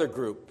there's another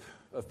group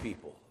of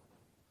people.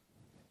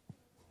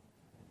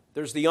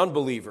 There's the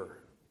unbeliever.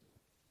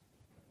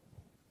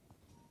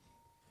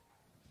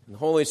 And the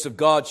holiness of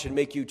God should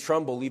make you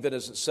tremble, even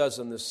as it says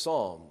in this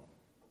psalm.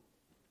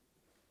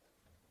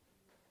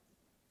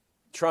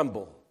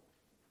 Tremble.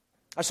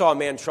 I saw a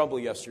man tremble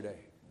yesterday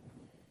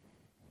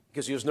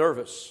because he was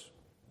nervous.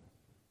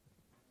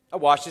 I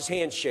watched his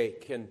hand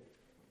shake and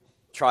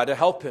tried to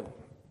help him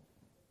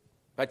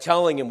by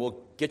telling him,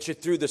 we'll get you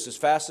through this as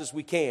fast as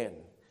we can.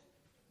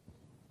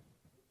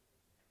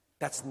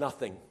 That's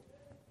nothing.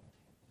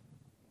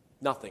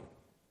 Nothing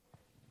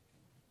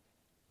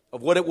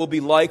of what it will be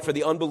like for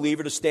the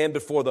unbeliever to stand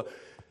before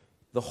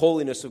the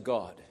holiness of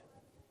God.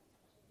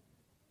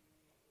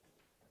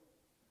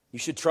 You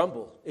should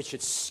tremble. It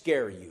should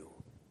scare you.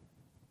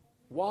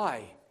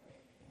 Why?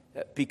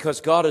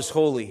 Because God is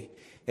holy,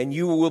 and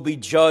you will be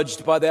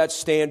judged by that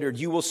standard.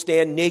 You will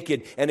stand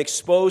naked and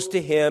exposed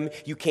to Him.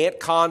 You can't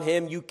con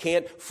Him. You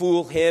can't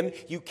fool Him.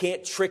 You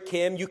can't trick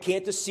Him. You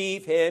can't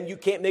deceive Him. You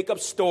can't make up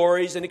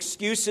stories and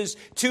excuses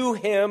to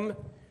Him.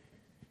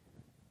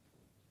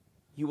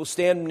 You will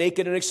stand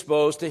naked and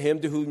exposed to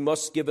Him to whom you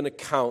must give an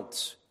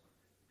account.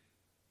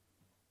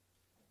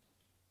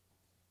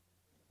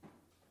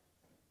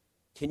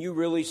 Can you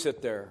really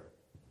sit there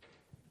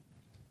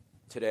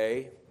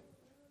today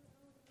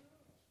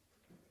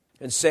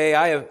and say,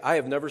 I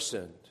have never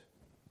sinned?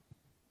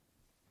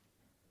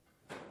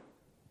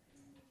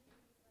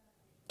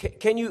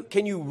 Can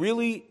you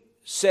really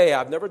say,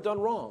 I've never done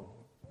wrong?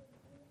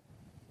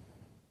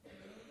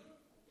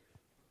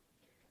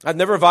 I've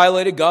never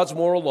violated God's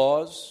moral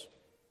laws.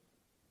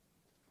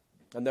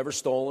 I've never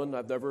stolen.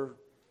 I've never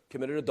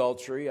committed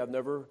adultery. I've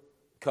never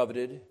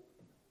coveted.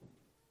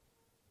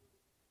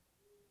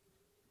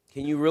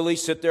 Can you really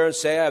sit there and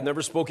say, I've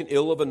never spoken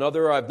ill of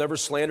another, I've never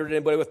slandered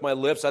anybody with my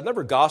lips, I've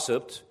never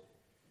gossiped,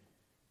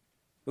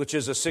 which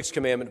is a Sixth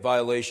Commandment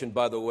violation,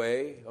 by the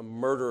way, a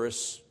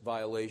murderous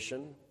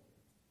violation?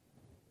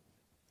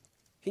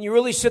 Can you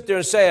really sit there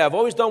and say, I've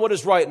always done what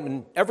is right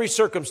in every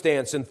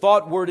circumstance, in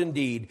thought, word, and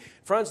deed?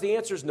 Friends, the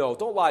answer is no.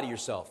 Don't lie to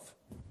yourself.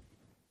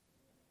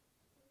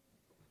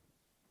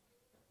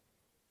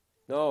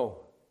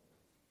 No.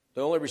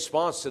 The only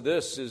response to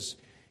this is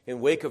in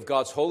wake of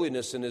God's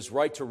holiness and His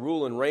right to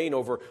rule and reign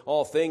over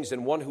all things,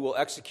 and one who will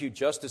execute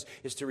justice,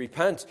 is to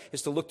repent,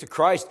 is to look to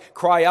Christ,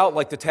 cry out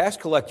like the tax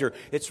collector.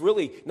 It's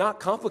really not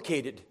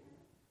complicated.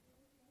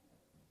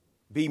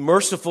 Be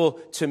merciful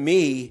to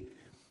me,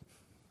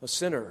 a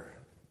sinner.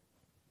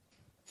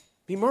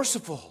 Be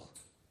merciful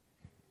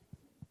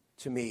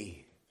to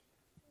me.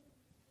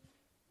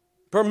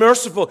 Be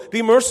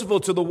merciful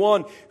to the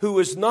one who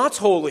is not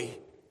holy,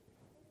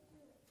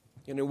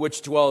 and in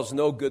which dwells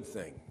no good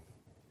thing.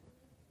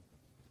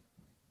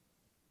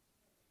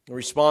 The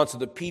response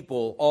of the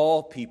people,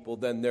 all people,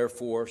 then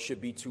therefore,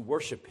 should be to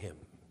worship Him.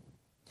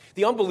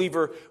 The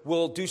unbeliever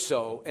will do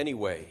so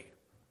anyway.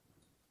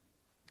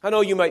 I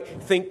know you might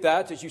think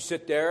that as you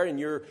sit there and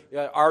you're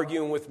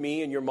arguing with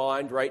me in your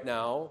mind right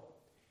now,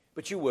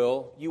 but you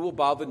will. You will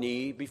bow the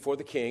knee before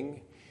the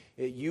King.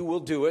 You will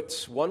do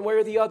it one way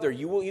or the other.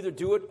 You will either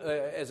do it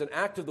as an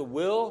act of the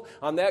will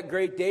on that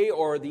great day,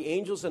 or the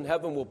angels in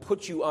heaven will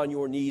put you on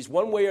your knees.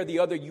 One way or the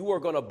other, you are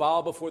going to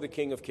bow before the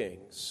King of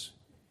Kings.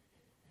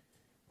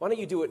 Why don't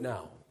you do it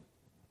now?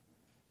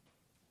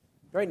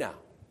 Right now.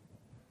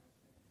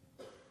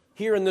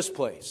 Here in this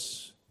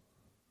place.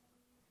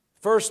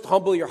 First,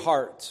 humble your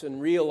heart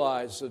and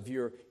realize of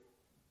your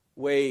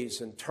ways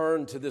and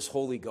turn to this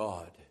holy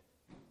God.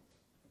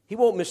 He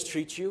won't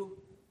mistreat you.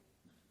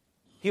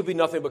 He'll be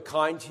nothing but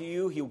kind to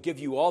you. He'll give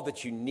you all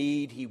that you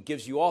need. He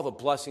gives you all the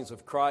blessings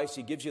of Christ.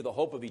 He gives you the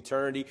hope of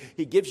eternity.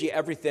 He gives you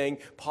everything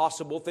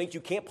possible, things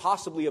you can't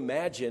possibly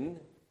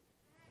imagine.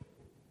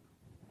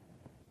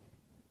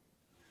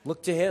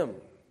 Look to Him.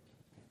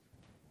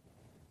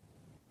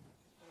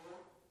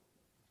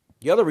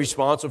 The other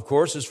response, of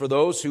course, is for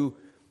those who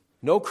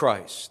know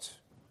Christ.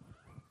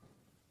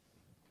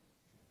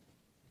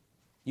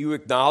 You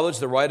acknowledge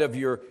the right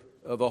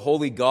of a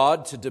holy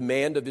God to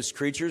demand of His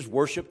creatures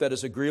worship that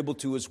is agreeable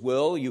to His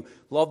will. You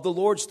love the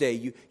Lord's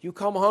Day. You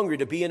come hungry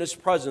to be in His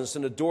presence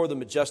and adore the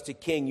majestic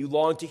King. You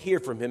long to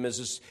hear from Him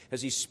as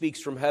He speaks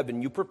from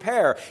heaven. You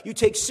prepare. You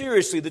take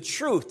seriously the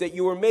truth that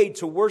you were made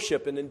to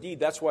worship, and indeed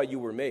that's why you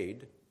were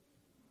made.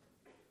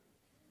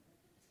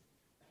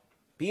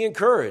 Be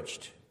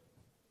encouraged.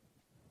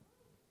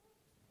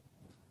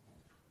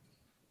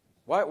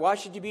 Why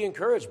should you be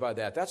encouraged by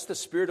that? That's the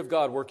Spirit of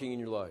God working in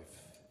your life,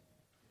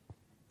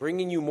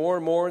 bringing you more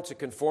and more into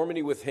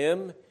conformity with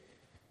Him,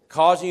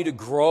 causing you to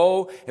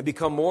grow and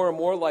become more and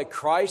more like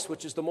Christ,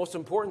 which is the most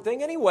important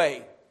thing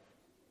anyway.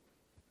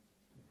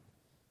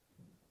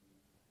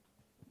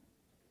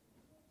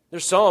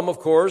 There's some, of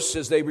course,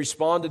 as they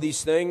respond to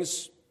these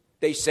things,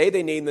 they say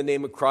they name the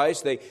name of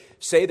Christ, they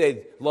say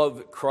they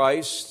love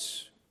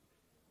Christ,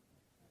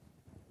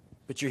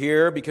 but you're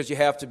here because you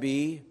have to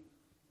be.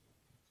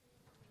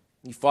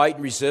 You fight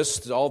and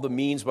resist all the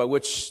means by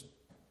which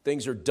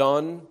things are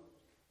done.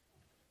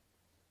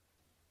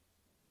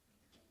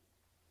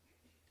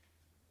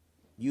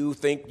 You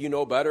think you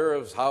know better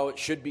of how it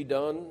should be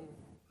done,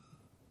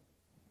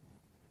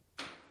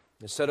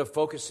 instead of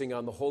focusing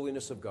on the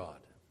holiness of God.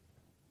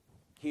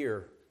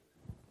 Here,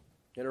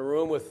 in a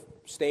room with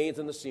stains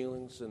in the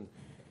ceilings, and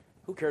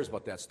who cares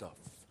about that stuff?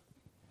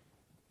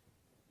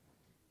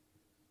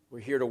 We're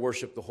here to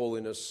worship the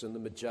holiness and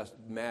the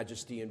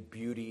majesty and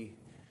beauty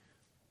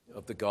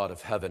of the God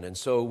of heaven. And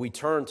so we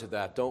turn to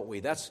that, don't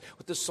we? That's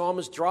what the psalm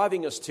is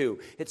driving us to.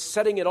 It's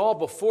setting it all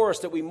before us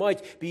that we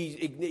might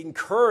be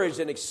encouraged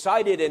and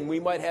excited, and we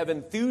might have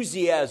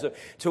enthusiasm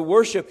to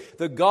worship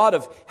the God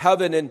of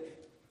heaven. And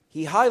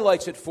he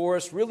highlights it for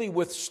us really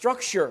with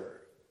structure.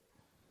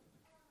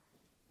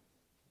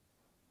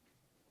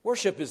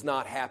 Worship is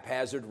not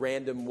haphazard,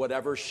 random,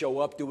 whatever, show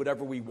up, do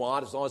whatever we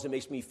want as long as it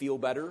makes me feel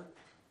better.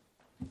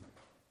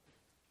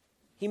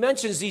 He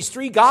mentions these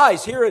three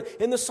guys here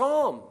in the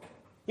psalm.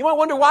 You might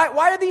wonder, why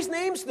are these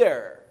names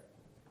there?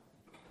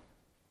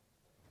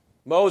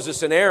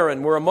 Moses and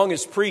Aaron were among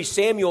his priests.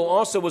 Samuel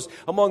also was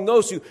among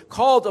those who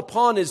called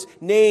upon his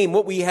name.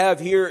 What we have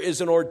here is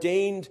an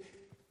ordained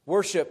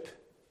worship.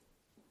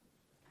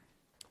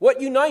 What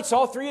unites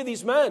all three of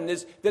these men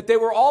is that they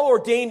were all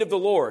ordained of the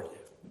Lord,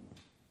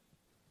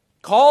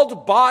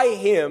 called by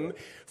him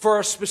for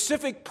a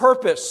specific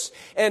purpose.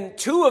 And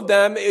two of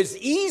them is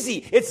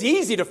easy. It's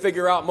easy to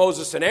figure out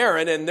Moses and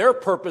Aaron and their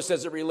purpose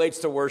as it relates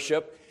to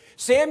worship.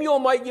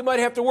 Samuel, you might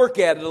have to work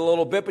at it a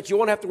little bit, but you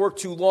won't have to work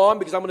too long,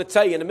 because I'm going to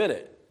tell you in a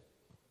minute.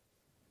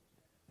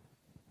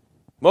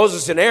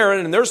 Moses and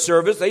Aaron, in their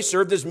service, they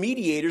served as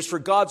mediators for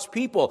God's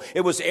people.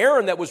 It was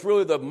Aaron that was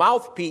really the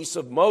mouthpiece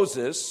of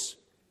Moses.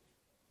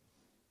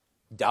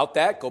 Doubt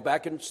that? Go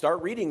back and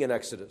start reading in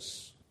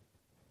Exodus.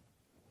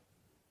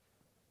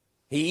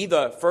 He,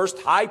 the first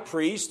high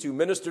priest who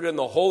ministered in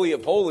the Holy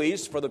of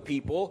Holies for the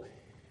people.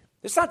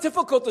 It's not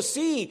difficult to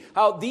see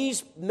how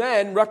these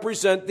men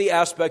represent the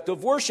aspect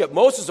of worship.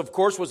 Moses, of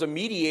course, was a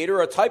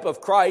mediator, a type of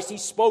Christ. He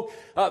spoke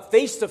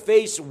face to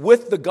face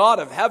with the God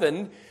of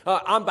heaven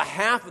on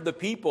behalf of the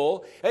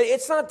people.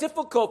 It's not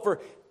difficult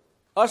for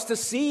us to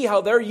see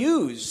how they're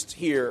used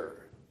here.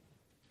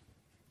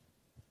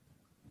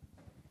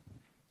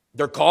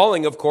 Their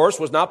calling, of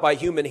course, was not by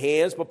human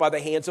hands, but by the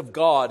hands of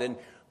God. And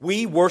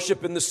we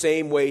worship in the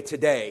same way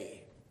today.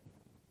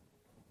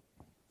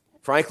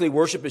 Frankly,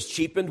 worship is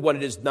cheapened when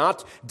it is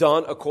not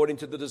done according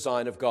to the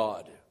design of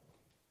God.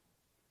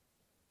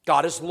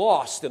 God is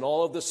lost in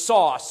all of the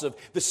sauce of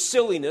the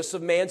silliness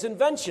of man's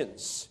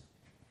inventions.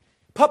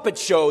 Puppet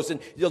shows and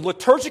the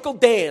liturgical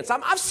dance.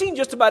 I've seen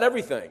just about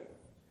everything.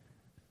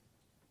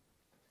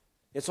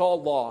 It's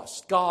all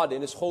lost. God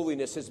in His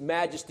holiness, His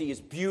majesty,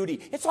 His beauty,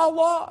 it's all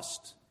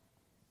lost.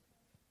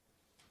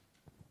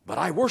 But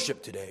I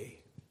worship today.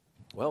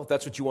 Well, if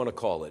that's what you want to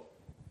call it.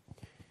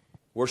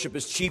 Worship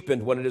is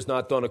cheapened when it is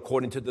not done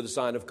according to the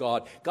design of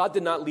God. God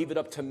did not leave it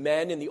up to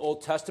men in the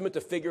Old Testament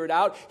to figure it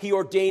out. He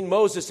ordained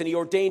Moses and He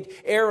ordained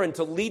Aaron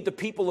to lead the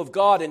people of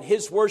God in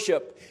His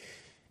worship.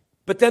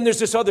 But then there's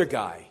this other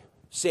guy,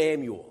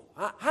 Samuel.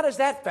 How does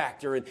that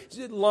factor in? Does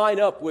it line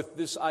up with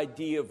this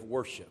idea of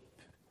worship?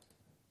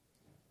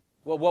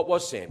 Well, what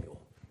was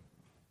Samuel?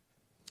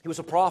 He was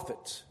a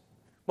prophet.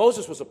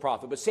 Moses was a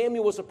prophet, but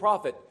Samuel was a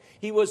prophet.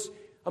 He was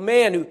a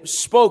man who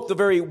spoke the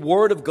very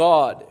word of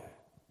God.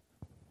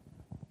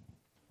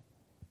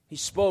 He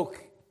spoke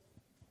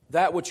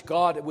that which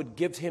God would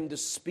give him to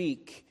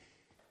speak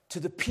to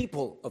the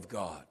people of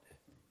God.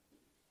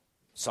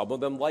 Some of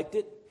them liked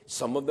it,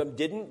 some of them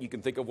didn't. You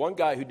can think of one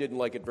guy who didn't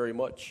like it very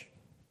much.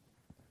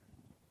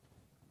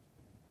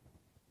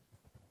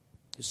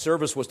 His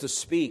service was to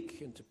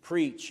speak and to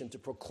preach and to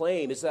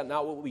proclaim. Is that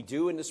not what we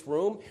do in this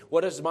room?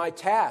 What is my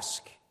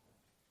task?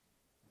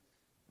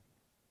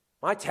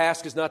 My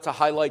task is not to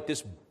highlight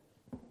this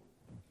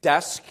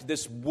desk,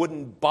 this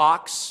wooden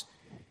box.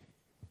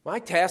 My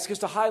task is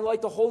to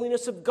highlight the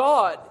holiness of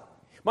God.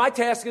 My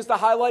task is to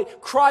highlight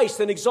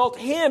Christ and exalt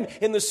Him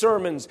in the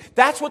sermons.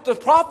 That's what the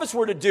prophets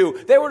were to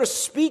do. They were to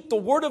speak the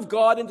word of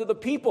God into the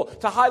people,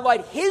 to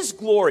highlight His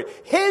glory,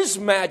 His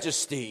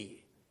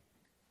majesty.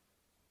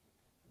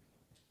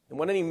 And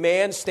when any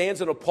man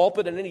stands in a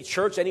pulpit in any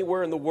church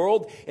anywhere in the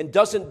world and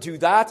doesn't do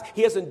that,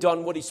 he hasn't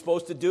done what he's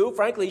supposed to do.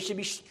 Frankly, he should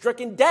be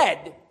stricken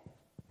dead.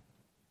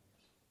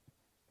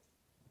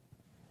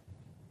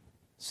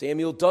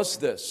 Samuel does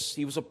this.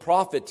 He was a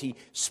prophet. He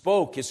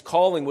spoke. His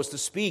calling was to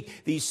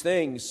speak these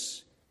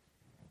things.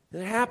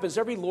 And it happens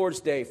every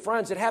Lord's Day.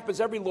 Friends, it happens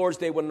every Lord's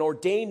Day when an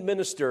ordained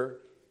minister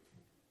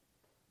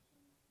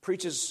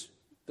preaches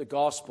the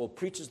gospel,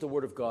 preaches the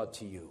word of God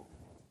to you.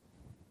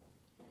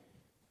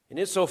 And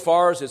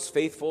insofar as it's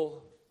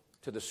faithful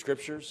to the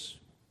Scriptures,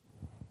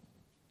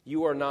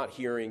 you are not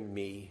hearing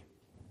me.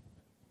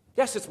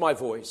 Yes, it's my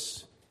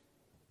voice,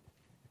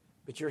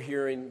 but you're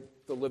hearing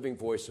the living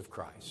voice of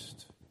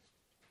Christ.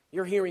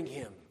 You're hearing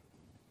Him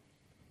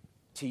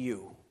to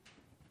you,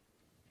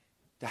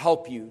 to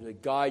help you, to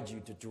guide you,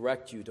 to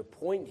direct you, to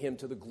point Him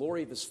to the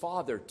glory of His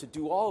Father, to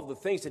do all of the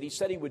things that He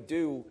said He would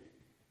do,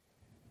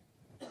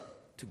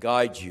 to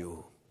guide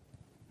you.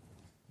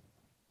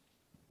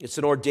 It's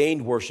an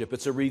ordained worship.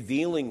 It's a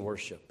revealing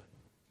worship.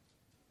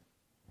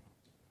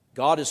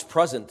 God is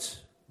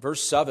present.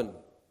 Verse 7.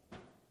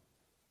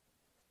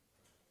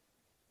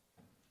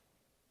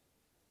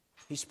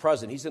 He's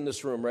present. He's in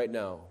this room right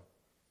now.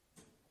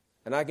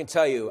 And I can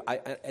tell you,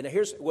 and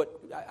here's what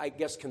I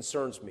guess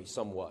concerns me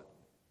somewhat.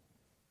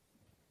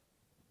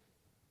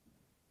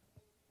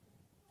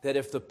 That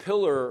if the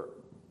pillar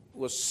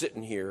was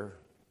sitting here,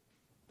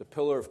 the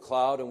pillar of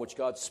cloud in which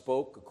God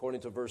spoke,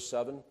 according to verse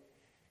 7,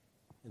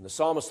 and the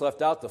psalmist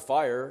left out the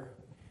fire,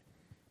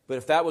 but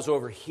if that was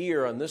over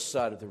here on this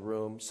side of the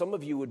room, some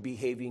of you would be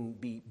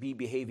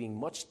behaving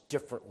much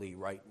differently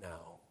right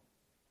now.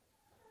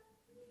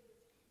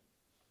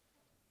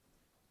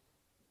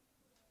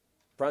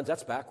 Friends,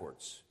 that's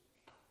backwards.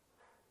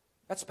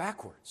 That's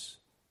backwards.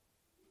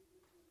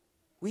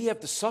 We have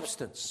the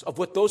substance of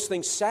what those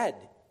things said.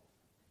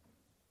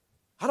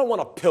 I don't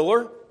want a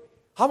pillar.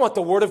 I want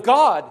the Word of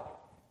God.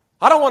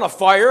 I don't want a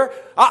fire.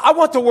 I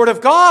want the Word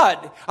of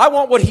God. I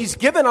want what He's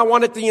given. I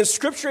want it the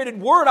inscripturated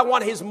Word. I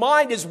want His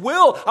mind, His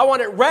will. I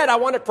want it read. I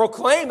want it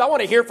proclaimed. I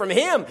want to hear from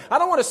Him. I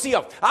don't want to see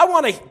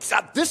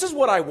this is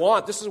what I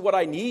want. This is what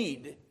I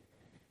need.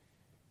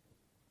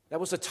 That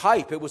was a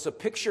type. It was a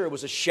picture. It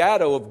was a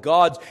shadow of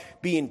God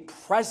being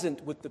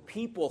present with the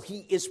people.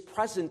 He is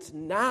present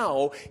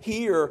now,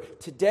 here,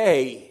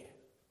 today.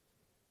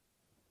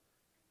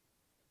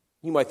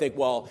 You might think,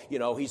 well,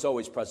 He's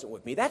always present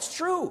with me. That's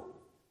true.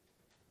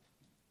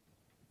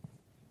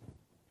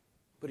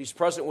 But He's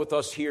present with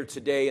us here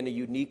today in a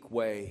unique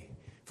way.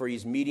 For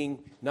He's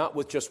meeting not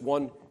with just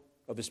one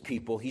of His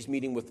people. He's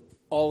meeting with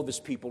all of His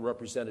people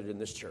represented in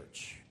this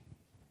church.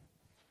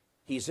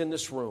 He's in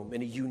this room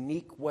in a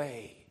unique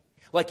way.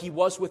 Like He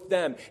was with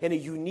them in a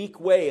unique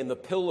way in the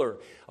pillar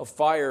of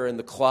fire and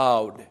the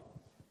cloud.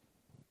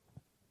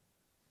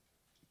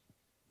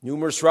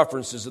 Numerous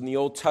references in the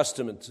Old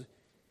Testament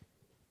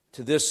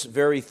to this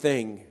very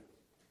thing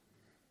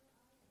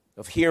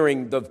of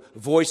hearing the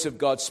voice of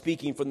God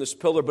speaking from this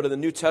pillar. But in the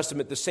New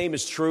Testament, the same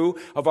is true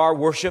of our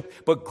worship,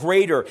 but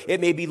greater.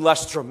 It may be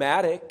less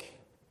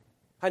dramatic.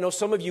 I know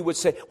some of you would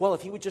say, well,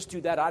 if He would just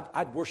do that,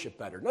 I'd worship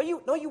better. No,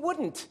 you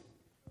wouldn't.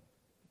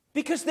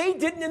 Because they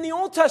didn't in the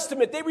Old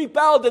Testament. They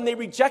rebelled and they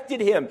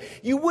rejected Him.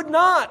 You would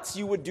not.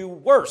 You would do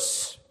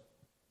worse.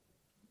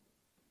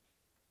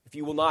 If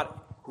you will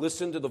not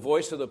listen to the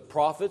voice of the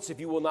prophets, if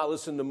you will not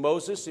listen to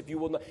Moses,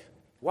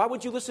 why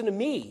would you listen to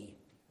me?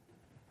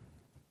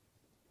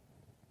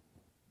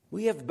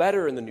 We have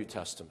better in the New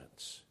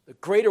Testament. A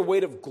greater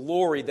weight of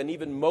glory than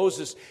even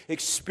Moses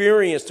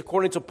experienced,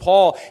 according to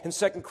Paul in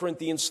 2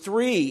 Corinthians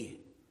 3.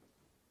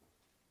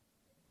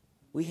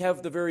 We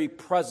have the very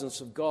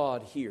presence of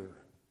God here,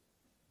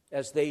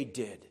 as they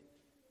did.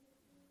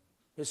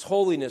 His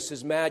holiness,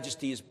 His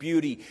majesty, His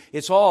beauty,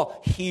 it's all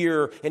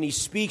here, and He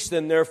speaks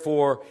then,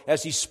 therefore,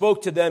 as He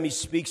spoke to them, He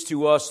speaks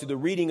to us through the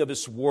reading of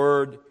His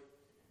Word.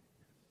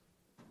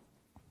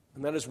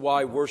 And that is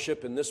why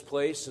worship in this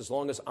place, as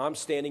long as I'm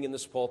standing in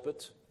this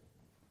pulpit,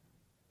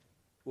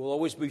 will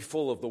always be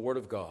full of the Word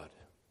of God.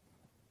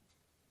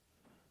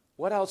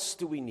 What else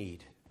do we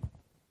need?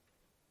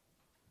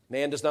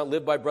 Man does not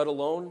live by bread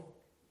alone,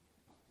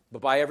 but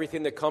by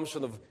everything that comes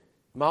from the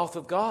mouth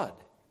of God.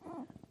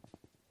 Have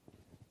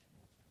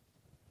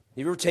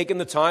you ever taken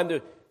the time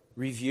to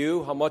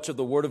review how much of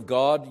the Word of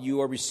God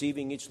you are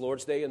receiving each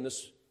Lord's Day in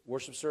this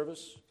worship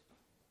service?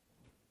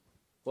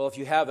 Well, if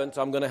you haven't,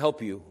 I'm going to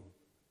help you.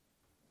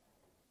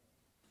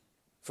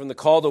 From the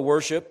call to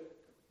worship,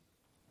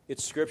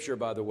 it's Scripture,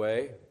 by the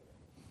way.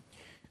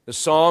 The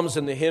Psalms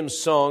and the hymns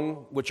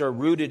sung, which are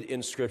rooted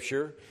in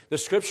Scripture. The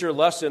Scripture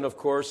lesson, of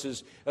course,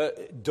 is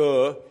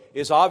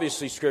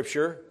obviously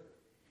Scripture.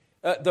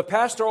 The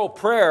pastoral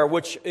prayer,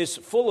 which is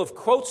full of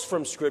quotes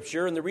from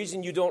Scripture, and the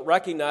reason you don't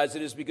recognize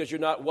it is because you're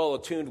not well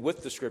attuned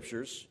with the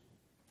Scriptures.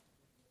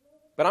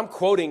 But I'm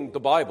quoting the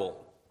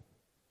Bible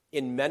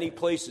in many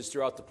places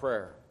throughout the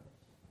prayer.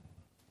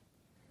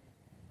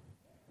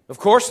 Of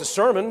course, the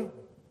sermon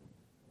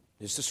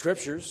is the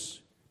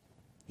Scriptures.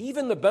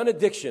 Even the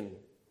benediction.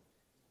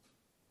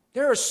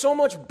 There is so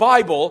much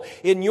Bible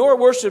in your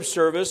worship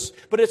service,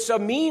 but it's a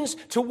means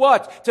to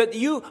what? That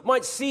you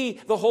might see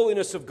the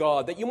holiness of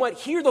God, that you might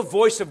hear the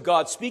voice of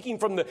God speaking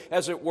from the,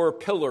 as it were,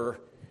 pillar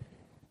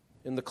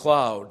in the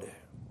cloud.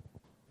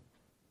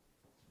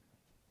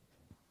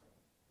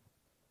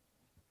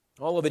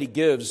 All of it He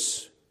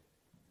gives,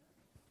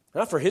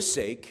 not for His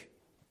sake,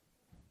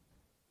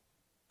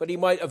 but He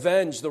might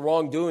avenge the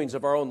wrongdoings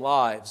of our own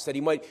lives, that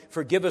He might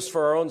forgive us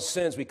for our own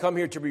sins. We come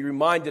here to be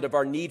reminded of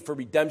our need for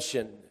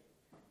redemption.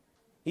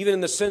 Even in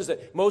the sins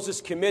that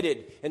Moses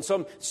committed, and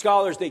some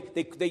scholars,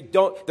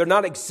 they're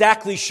not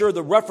exactly sure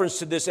the reference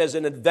to this as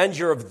an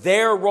avenger of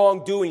their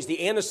wrongdoings.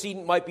 The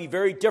antecedent might be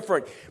very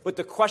different. But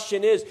the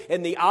question is,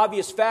 and the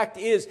obvious fact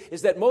is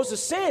that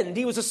Moses sinned.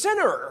 He was a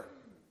sinner.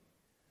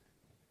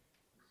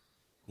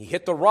 He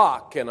hit the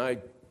rock, and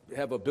I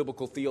have a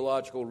biblical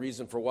theological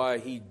reason for why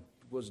he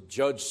was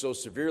judged so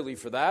severely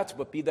for that,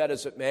 but be that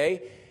as it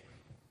may,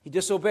 he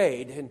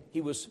disobeyed, and he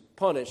was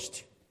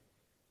punished.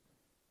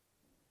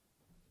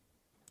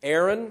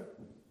 Aaron,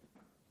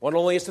 one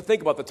only has to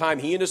think about the time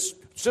he and his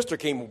sister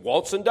came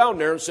waltzing down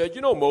there and said,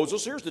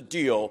 Moses, here's the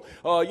deal.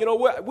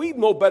 We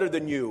know better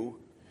than you.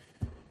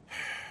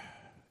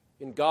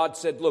 And God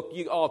said, look,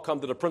 you all come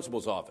to the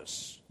principal's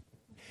office.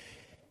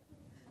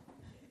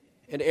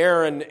 And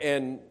Aaron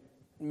and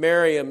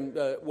Miriam,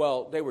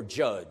 they were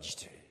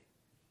judged.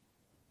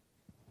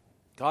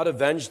 God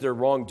avenged their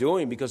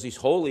wrongdoing because He's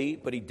holy,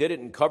 but He did it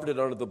and covered it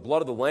under the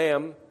blood of the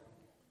Lamb.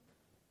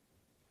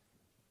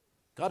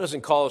 God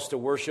doesn't call us to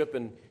worship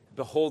and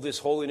behold His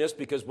holiness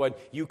because when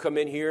you come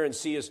in here and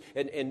see His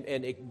and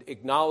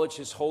acknowledge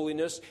His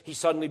holiness, He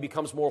suddenly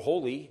becomes more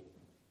holy.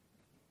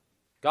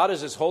 God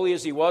is as holy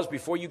as He was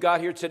before you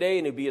got here today,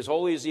 and He'll be as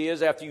holy as He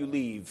is after you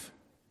leave.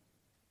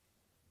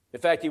 In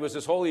fact, He was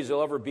as holy as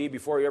He'll ever be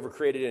before He ever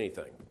created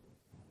anything.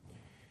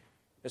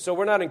 And so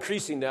we're not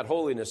increasing that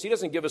holiness. He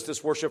doesn't give us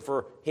this worship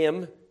for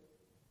Him.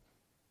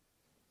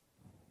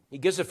 He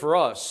gives it for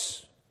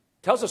us.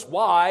 Tells us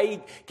why.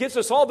 He gives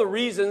us all the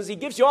reasons. He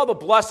gives you all the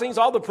blessings,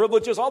 all the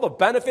privileges, all the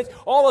benefits,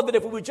 all of it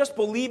if we would just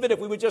believe it, if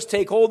we would just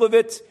take hold of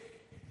it.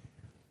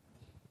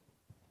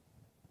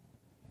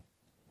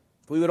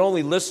 If we would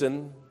only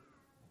listen,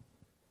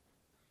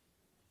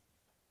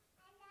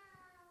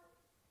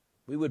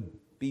 we would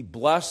be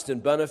blessed in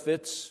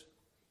benefits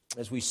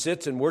as we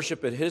sit and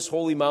worship at His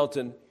holy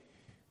mountain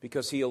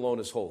because He alone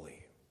is holy.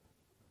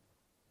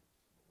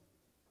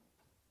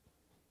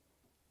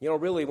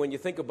 Really, when you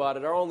think about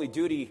it, our only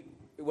duty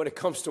when it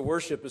comes to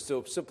worship is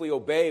to simply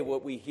obey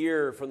what we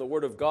hear from the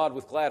Word of God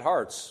with glad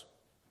hearts.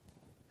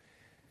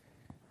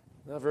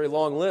 Not a very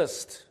long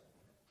list.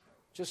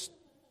 Just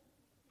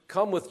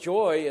come with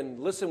joy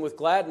and listen with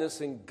gladness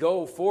and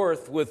go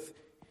forth with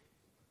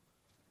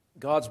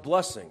God's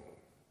blessing.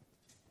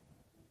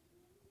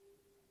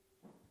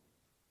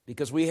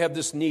 Because we have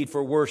this need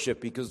for worship,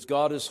 because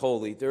God is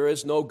holy. There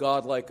is no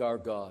God like our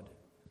God.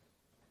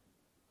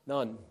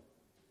 None.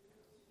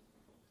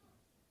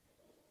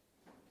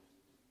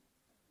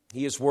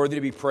 He is worthy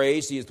to be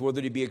praised. He is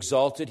worthy to be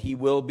exalted. He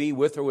will be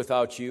with or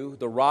without you.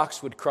 The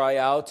rocks would cry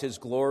out His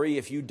glory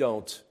if you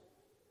don't.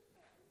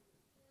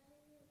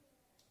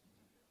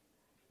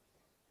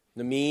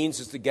 The means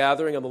is the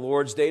gathering on the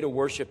Lord's Day to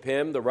worship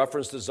Him. The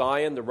reference to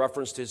Zion, the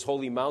reference to His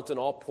holy mountain,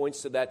 all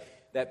points to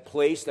that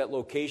place, that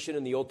location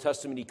in the Old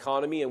Testament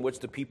economy in which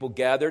the people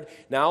gathered.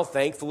 Now,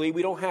 thankfully,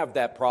 we don't have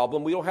that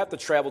problem. We don't have to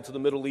travel to the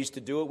Middle East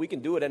to do it. We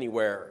can do it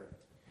anywhere.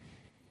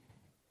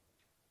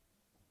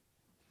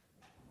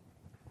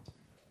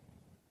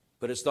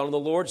 But it's done on the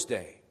Lord's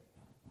Day,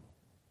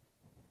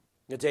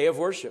 a day of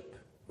worship.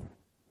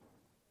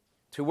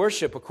 To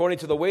worship according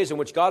to the ways in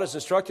which God has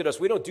instructed us.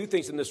 We don't do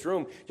things in this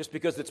room just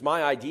because it's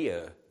my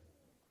idea.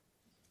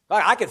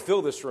 I could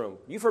fill this room.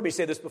 You've heard me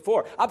say this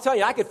before. I'm telling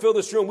you, I could fill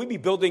this room. We'd be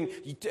building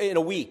in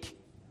a week.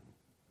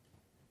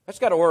 I just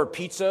got to order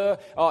pizza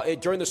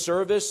during the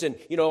service, and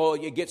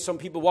you get some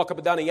people walk up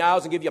and down the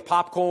aisles and give you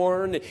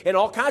popcorn, and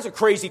all kinds of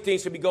crazy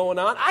things could be going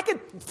on. I could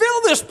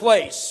fill this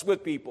place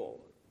with people.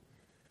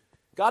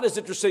 God is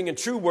interested in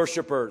true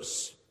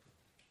worshipers.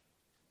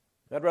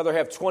 I'd rather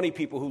have 20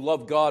 people who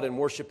love God and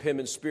worship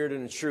Him in spirit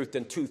and in truth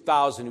than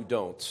 2,000 who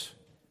don't.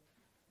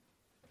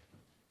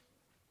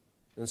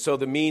 And so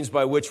the means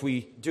by which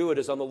we do it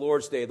is on the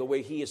Lord's Day, the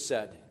way He has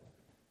said.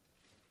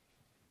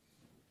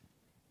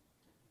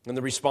 And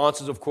the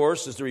responses, of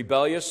course, is the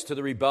rebellious,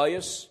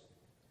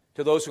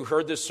 to those who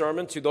heard this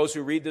sermon, to those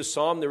who read this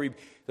psalm.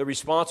 The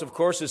response, of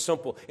course, is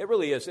simple. It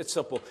really is. It's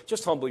simple.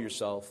 Just humble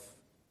yourself.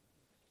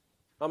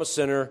 I'm a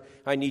sinner.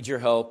 I need your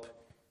help.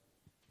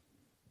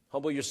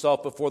 Humble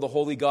yourself before the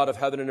holy God of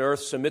heaven and earth.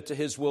 Submit to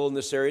His will in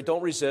this area.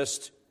 Don't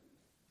resist.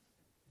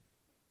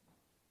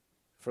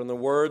 From the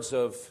words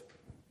of,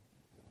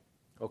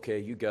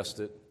 you guessed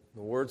it,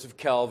 the words of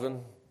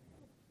Calvin,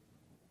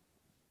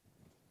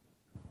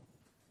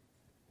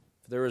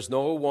 there is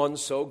no one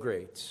so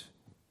great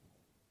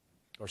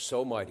or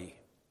so mighty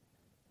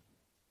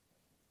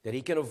that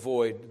he can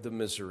avoid the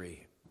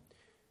misery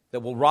that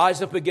will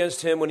rise up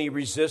against him when he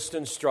resists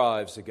and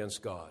strives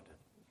against God.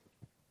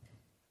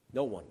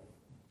 No one.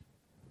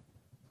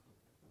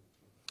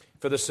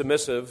 For the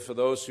submissive, for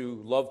those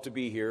who love to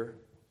be here,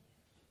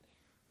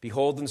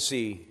 behold and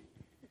see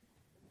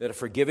that a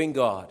forgiving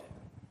God,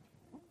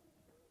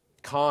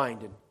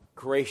 kind and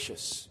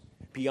gracious,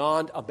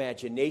 beyond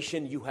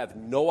imagination, you have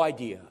no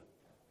idea.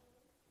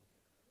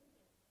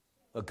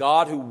 A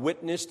God who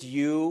witnessed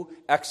you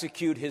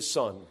execute His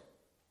Son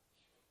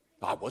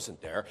I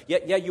wasn't there.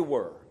 Yeah, you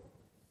were.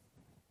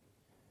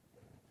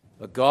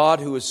 A God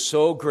who is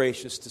so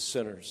gracious to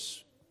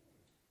sinners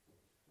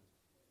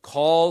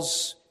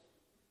calls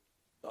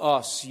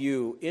us,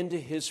 you, into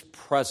his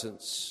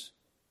presence.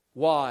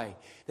 Why?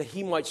 That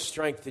he might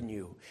strengthen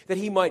you, that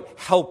he might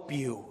help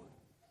you.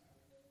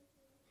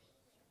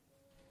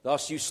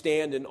 Thus you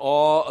stand in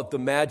awe of the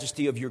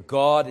majesty of your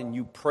God, and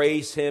you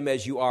praise him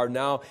as you are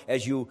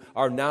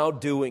now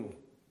doing,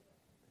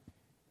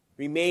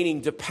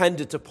 remaining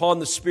dependent upon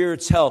the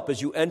Spirit's help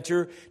as you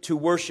enter to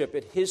worship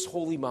at his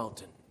holy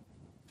mountain.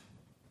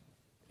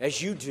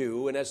 As you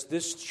do, and as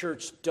this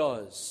church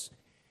does,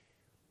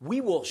 we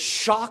will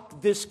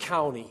shock this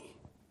county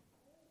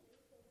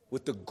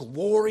with the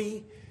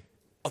glory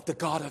of the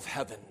God of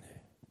heaven.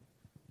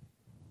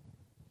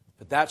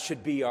 But that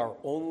should be our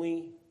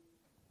only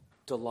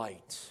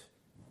delight.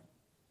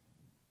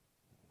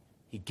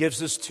 He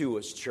gives us to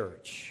his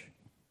church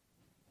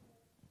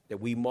that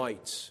we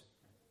might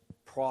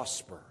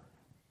prosper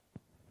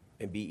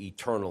and be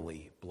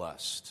eternally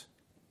blessed.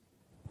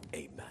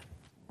 Amen.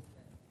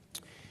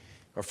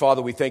 Our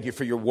Father, we thank you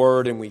for your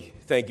word, and we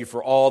thank you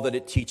for all that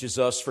it teaches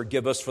us.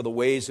 Forgive us for the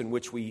ways in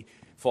which we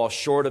fall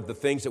short of the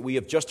things that we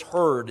have just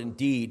heard.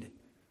 Indeed,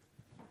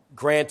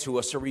 grant to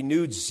us a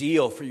renewed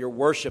zeal for your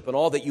worship and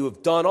all that you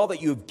have done, all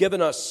that you have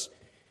given us.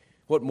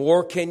 What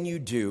more can you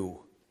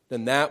do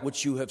than that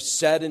which you have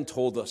said and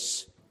told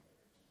us?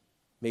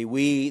 May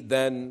we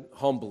then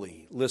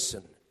humbly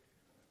listen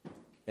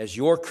as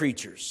your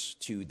creatures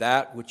to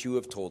that which you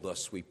have told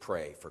us, we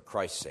pray, for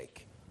Christ's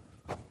sake.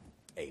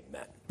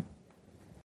 Amen.